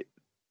say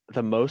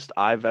the most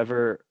I've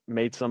ever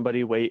made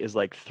somebody wait is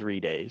like 3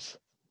 days,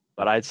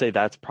 but I'd say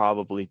that's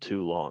probably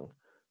too long.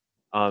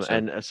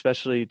 And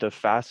especially the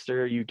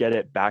faster you get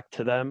it back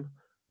to them,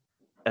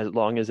 as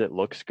long as it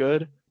looks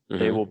good,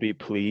 they will be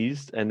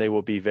pleased and they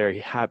will be very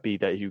happy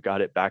that you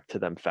got it back to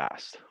them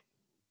fast.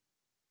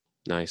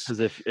 Nice. Because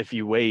if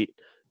you wait,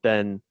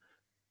 then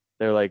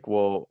they're like,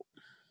 well,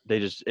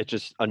 it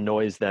just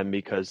annoys them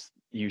because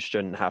you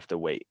shouldn't have to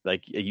wait.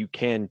 Like you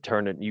can get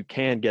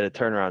a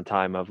turnaround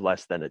time of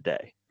less than a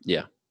day.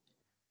 Yeah.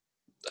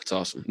 That's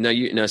awesome.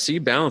 So you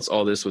balance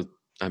all this with,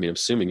 I mean, I'm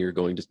assuming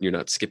you're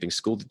not skipping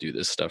school to do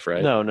this stuff,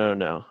 right?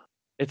 No.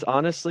 It's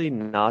honestly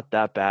not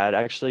that bad.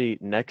 Actually,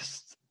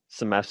 next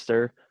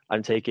semester,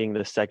 I'm taking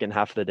the second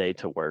half of the day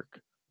to work.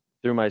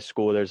 Through my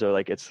school, there's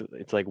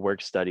it's like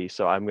work study.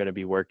 So I'm going to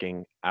be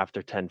working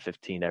after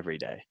 10:15 every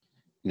day.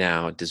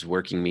 Now, does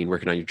working mean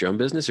working on your drone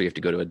business, or you have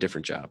to go to a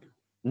different job?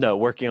 No,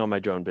 working on my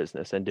drone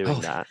business and doing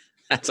that.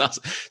 That's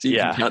awesome. So you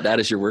can count that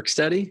as your work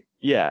study?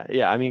 Yeah.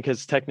 I mean,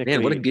 because technically,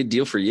 man, what a good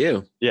deal for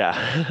you.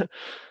 Yeah.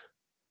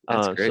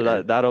 That's great.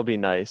 So that'll be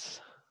nice.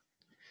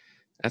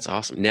 That's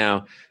awesome.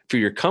 Now, for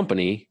your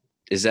company,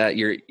 is that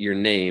your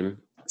name,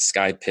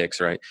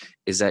 SkyPix, right?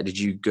 Did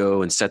you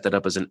go and set that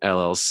up as an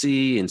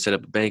LLC and set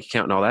up a bank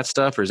account and all that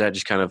stuff, or is that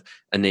just kind of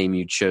a name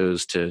you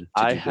chose to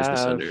do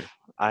business under?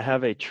 I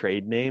have a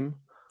trade name.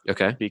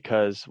 Okay.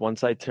 Because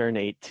once I turn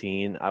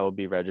 18, I will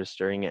be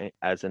registering it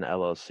as an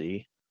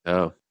LLC.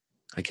 Oh,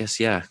 I guess,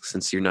 yeah.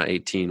 Since you're not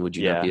 18, would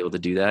you not be able to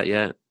do that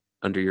yet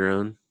under your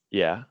own?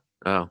 Yeah.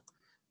 Oh.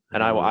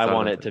 And I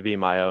want it to be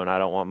my own. I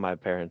don't want my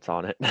parents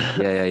on it.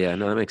 Yeah.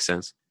 No, that makes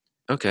sense.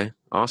 Okay,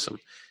 awesome.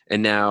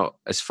 And now,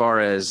 as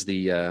far as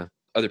the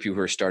other people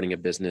who are starting a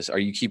business, are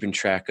you keeping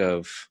track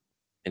of,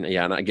 and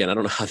again, I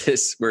don't know how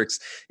this works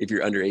if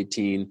you're under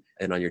 18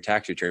 and on your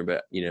tax return,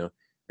 but,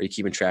 are you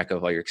keeping track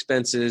of all your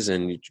expenses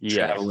and your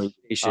travel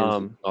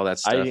locations, all that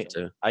stuff?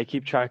 I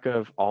keep track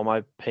of all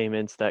my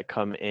payments that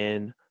come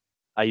in.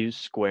 I use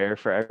Square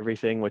for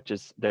everything,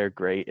 they're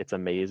great. It's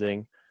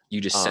amazing. You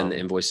just send the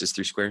invoices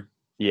through Square?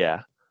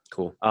 Yeah.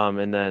 Cool.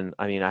 And then,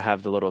 I mean, I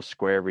have the little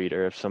Square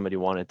reader if somebody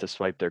wanted to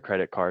swipe their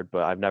credit card,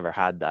 but I've never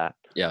had that.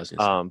 Yeah, I was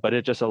gonna say. But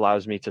it just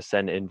allows me to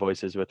send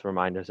invoices with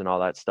reminders and all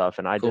that stuff.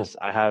 And I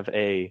have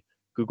a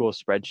Google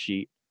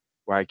spreadsheet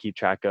where I keep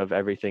track of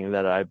everything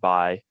that I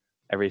buy,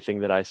 everything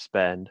that I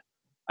spend.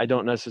 I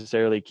don't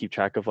necessarily keep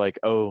track of like,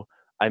 oh,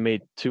 I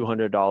made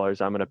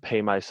 $200. I'm going to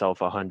pay myself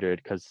 $100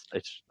 because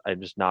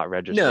I'm just not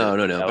registered.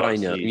 No. But I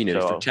know,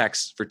 for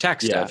tax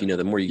stuff,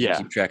 the more you can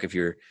keep track of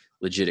your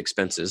legit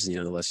expenses,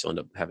 the less you'll end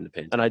up having to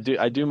pay. And I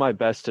do my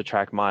best to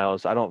track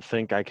miles. I don't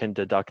think I can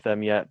deduct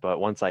them yet, but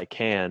once I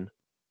can,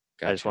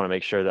 I just want to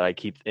make sure that I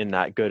keep in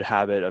that good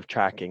habit of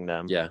tracking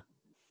them. Yeah.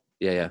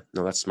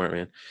 No, that's smart,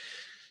 man.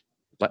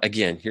 But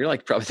again, you're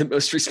like probably the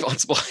most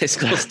responsible high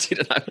school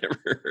student I've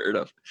ever heard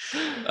of.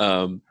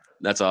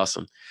 That's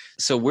awesome.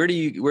 So where do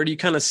you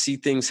kind of see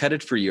things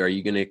headed for you? Are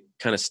you going to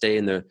kind of stay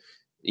in the,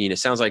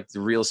 sounds like the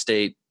real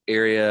estate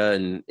area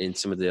and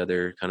some of the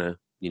other kind of,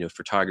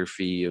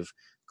 photography of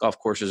golf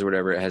courses or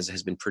whatever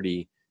has been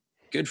pretty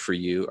good for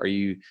you. Are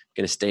you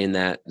going to stay in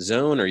that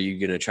zone? Are you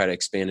going to try to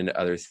expand into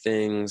other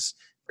things?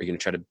 Are you going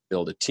to try to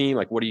build a team?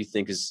 Like, what do you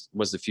think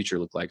what's the future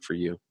look like for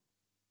you?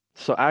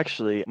 So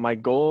actually, my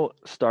goal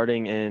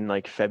starting in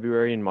like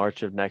February and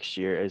March of next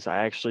year is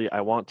I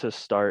want to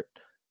start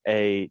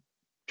a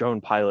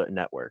drone pilot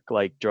network,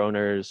 like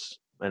droners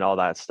and all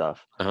that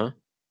stuff. Uh-huh.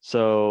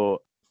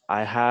 So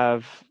I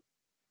have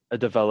a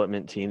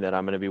development team that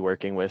I'm going to be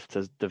working with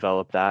to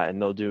develop that,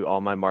 and they'll do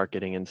all my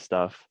marketing and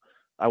stuff.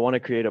 I want to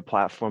create a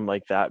platform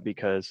like that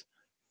because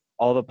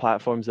all the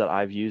platforms that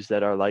I've used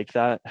that are like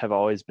that have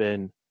always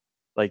been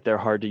like, they're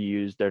hard to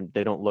use.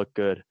 They don't look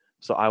good.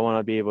 So I want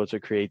to be able to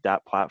create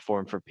that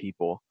platform for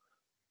people.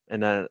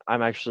 And then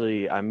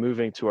I'm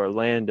moving to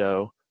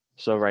Orlando.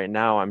 So right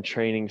now I'm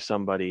training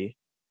somebody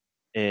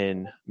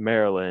in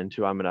Maryland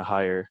who I'm going to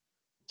hire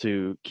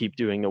to keep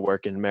doing the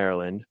work in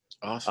Maryland.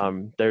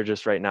 Awesome. They're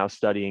just right now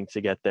studying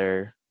to get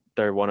their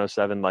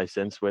 107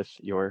 license with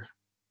your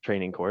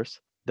training course.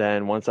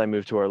 Then once I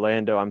move to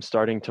Orlando, I'm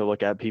starting to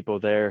look at people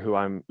there who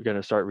I'm going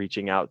to start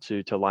reaching out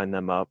to line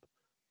them up,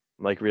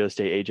 like real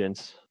estate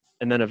agents.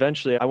 And then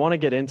eventually I want to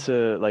get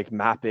into like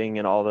mapping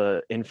and all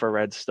the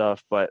infrared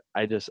stuff, but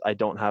I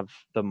don't have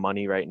the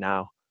money right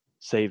now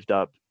saved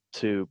up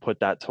to put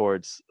that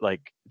towards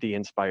like the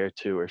Inspire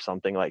 2 or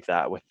something like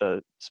that with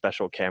the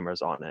special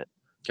cameras on it.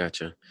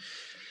 Gotcha.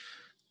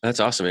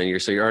 That's awesome, man.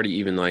 You're already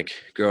even like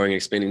growing and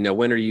expanding. Now,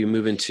 when are you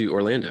moving to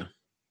Orlando?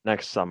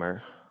 Next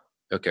summer.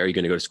 Okay. Are you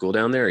going to go to school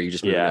down there, or are you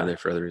just moving down there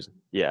for other reason?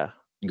 Yeah.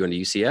 You going to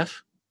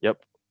UCF?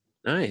 Yep.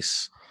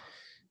 Nice.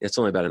 It's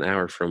only about an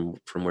hour from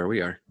where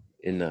we are.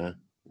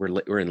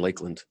 We're in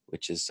Lakeland,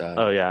 which is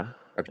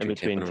in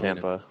between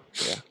Tampa.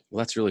 Yeah. Well,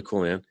 that's really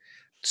cool, man.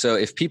 So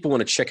if people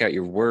want to check out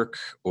your work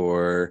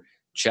or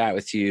chat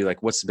with you,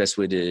 like what's the best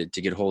way to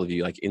get a hold of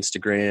you? Like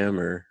Instagram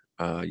or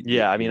I'm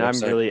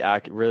really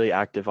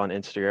active on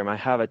Instagram. I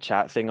have a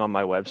chat thing on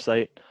my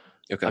website.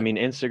 Okay.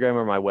 Instagram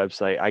or my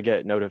website, I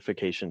get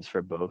notifications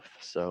for both.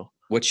 So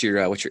what's your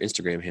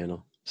Instagram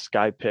handle?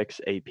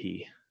 SkyPix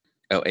AP.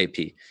 Oh, AP.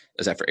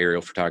 Is that for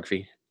aerial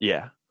photography?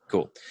 Yeah.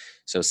 Cool.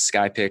 So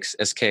SkyPix,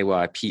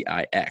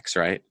 SKYPIX,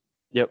 right?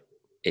 Yep.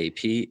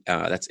 AP.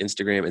 That's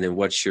Instagram. And then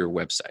what's your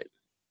website?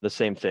 The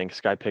same thing,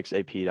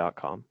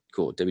 skypixap.com.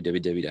 Cool.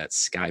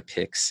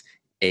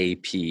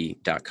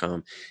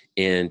 www.skypixap.com.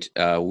 And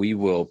we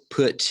will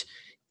put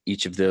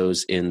each of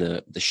those in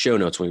the show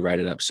notes when we write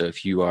it up. So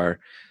if you are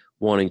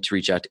wanting to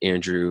reach out to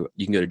Andrew,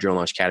 you can go to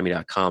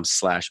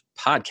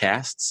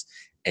dronelaunchacademy.com/podcasts,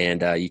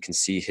 and you can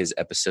see his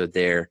episode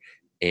there.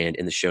 And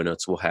in the show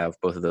notes, we'll have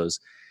both of those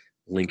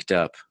linked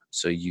up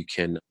so you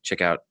can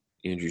check out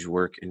Andrew's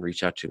work and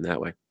reach out to him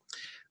that way.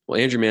 Well,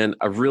 Andrew, man,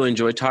 I've really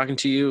enjoyed talking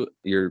to you.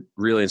 You're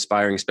really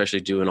inspiring, especially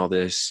doing all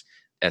this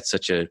at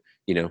such a,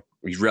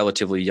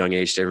 relatively young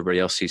age to everybody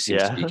else who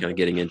seems to be kind of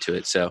getting into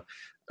it. So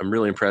I'm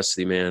really impressed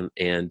with you, man.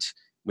 And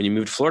when you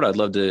move to Florida, I'd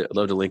love to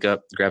link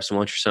up, grab some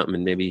lunch or something,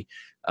 and maybe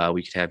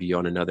we could have you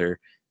on another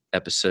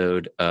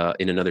episode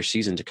in another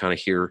season to kind of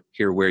hear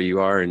where you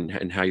are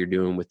and how you're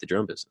doing with the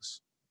drone business.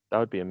 That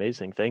would be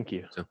amazing. Thank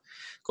you. So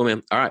cool,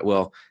 man. All right.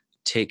 Well,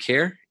 take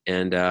care,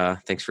 and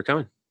thanks for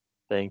coming.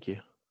 Thank you.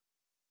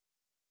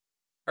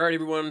 All right,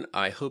 everyone.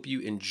 I hope you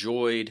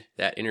enjoyed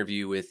that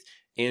interview with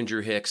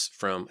Andrew Hicks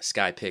from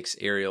SkyPix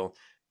Aerial.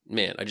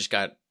 Man, I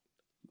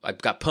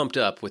got pumped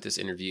up with this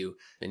interview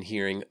and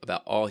hearing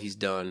about all he's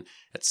done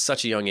at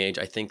such a young age.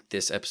 I think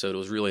this episode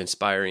was really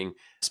inspiring,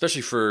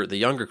 especially for the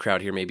younger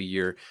crowd here. Maybe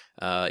you're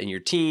in your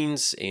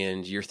teens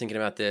and you're thinking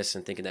about this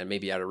and thinking that may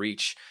be out of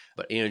reach.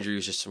 But Andrew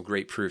is just some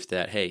great proof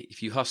that, hey,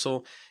 if you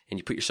hustle and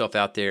you put yourself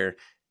out there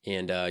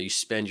and you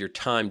spend your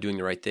time doing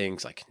the right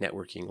things like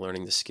networking,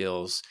 learning the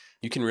skills,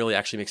 you can really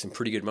actually make some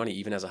pretty good money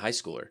even as a high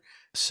schooler.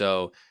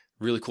 So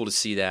really cool to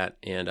see that,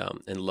 and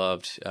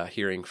loved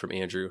hearing from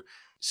Andrew.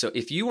 So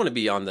if you want to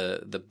be on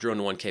the Drone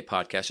to 1K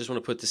podcast, just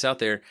want to put this out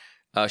there,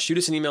 shoot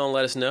us an email and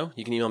let us know.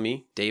 You can email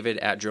me,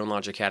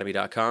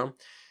 david@dronelaunchacademy.com.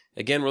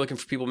 Again, we're looking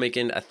for people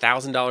making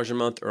 $1,000 a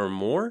month or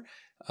more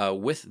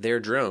with their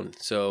drone.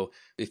 So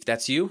if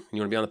that's you, and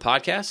you want to be on the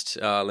podcast,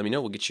 let me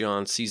know. We'll get you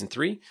on season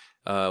 3.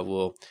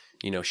 We'll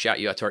shout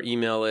you out to our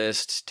email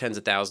list, tens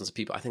of thousands of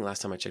people. I think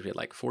last time I checked, we had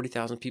like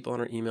 40,000 people on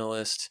our email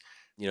list.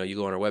 You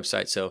go on our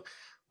website. So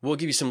we'll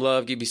give you some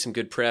love, give you some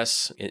good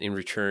press. And in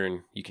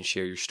return, you can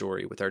share your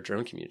story with our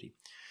drone community.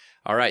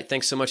 All right.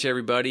 Thanks so much,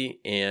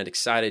 everybody. And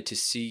excited to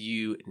see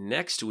you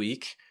next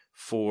week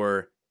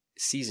for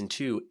season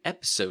 2,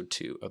 episode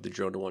 2 of the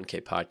Drone to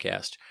 1K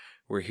podcast.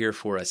 We're here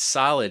for a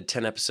solid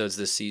 10 episodes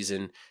this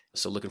season.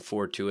 So looking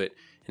forward to it.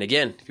 And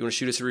again, if you want to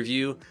shoot us a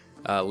review,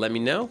 let me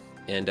know.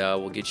 And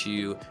we'll get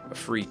you a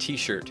free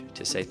t-shirt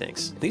to say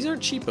thanks. These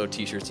aren't cheapo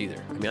t-shirts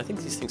either. I mean, I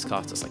think these things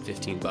cost us like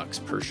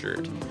 $15 per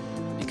shirt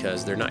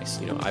because they're nice.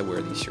 I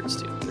wear these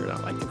shirts too. They're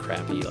not like the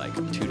crappy, like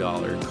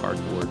 $2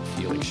 cardboard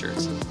feeling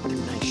shirts. They're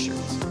nice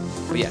shirts.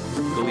 But yeah,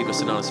 go leave us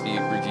an honest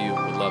review.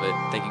 Would love it.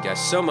 Thank you guys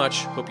so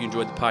much. Hope you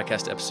enjoyed the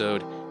podcast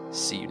episode.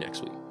 See you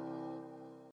next week.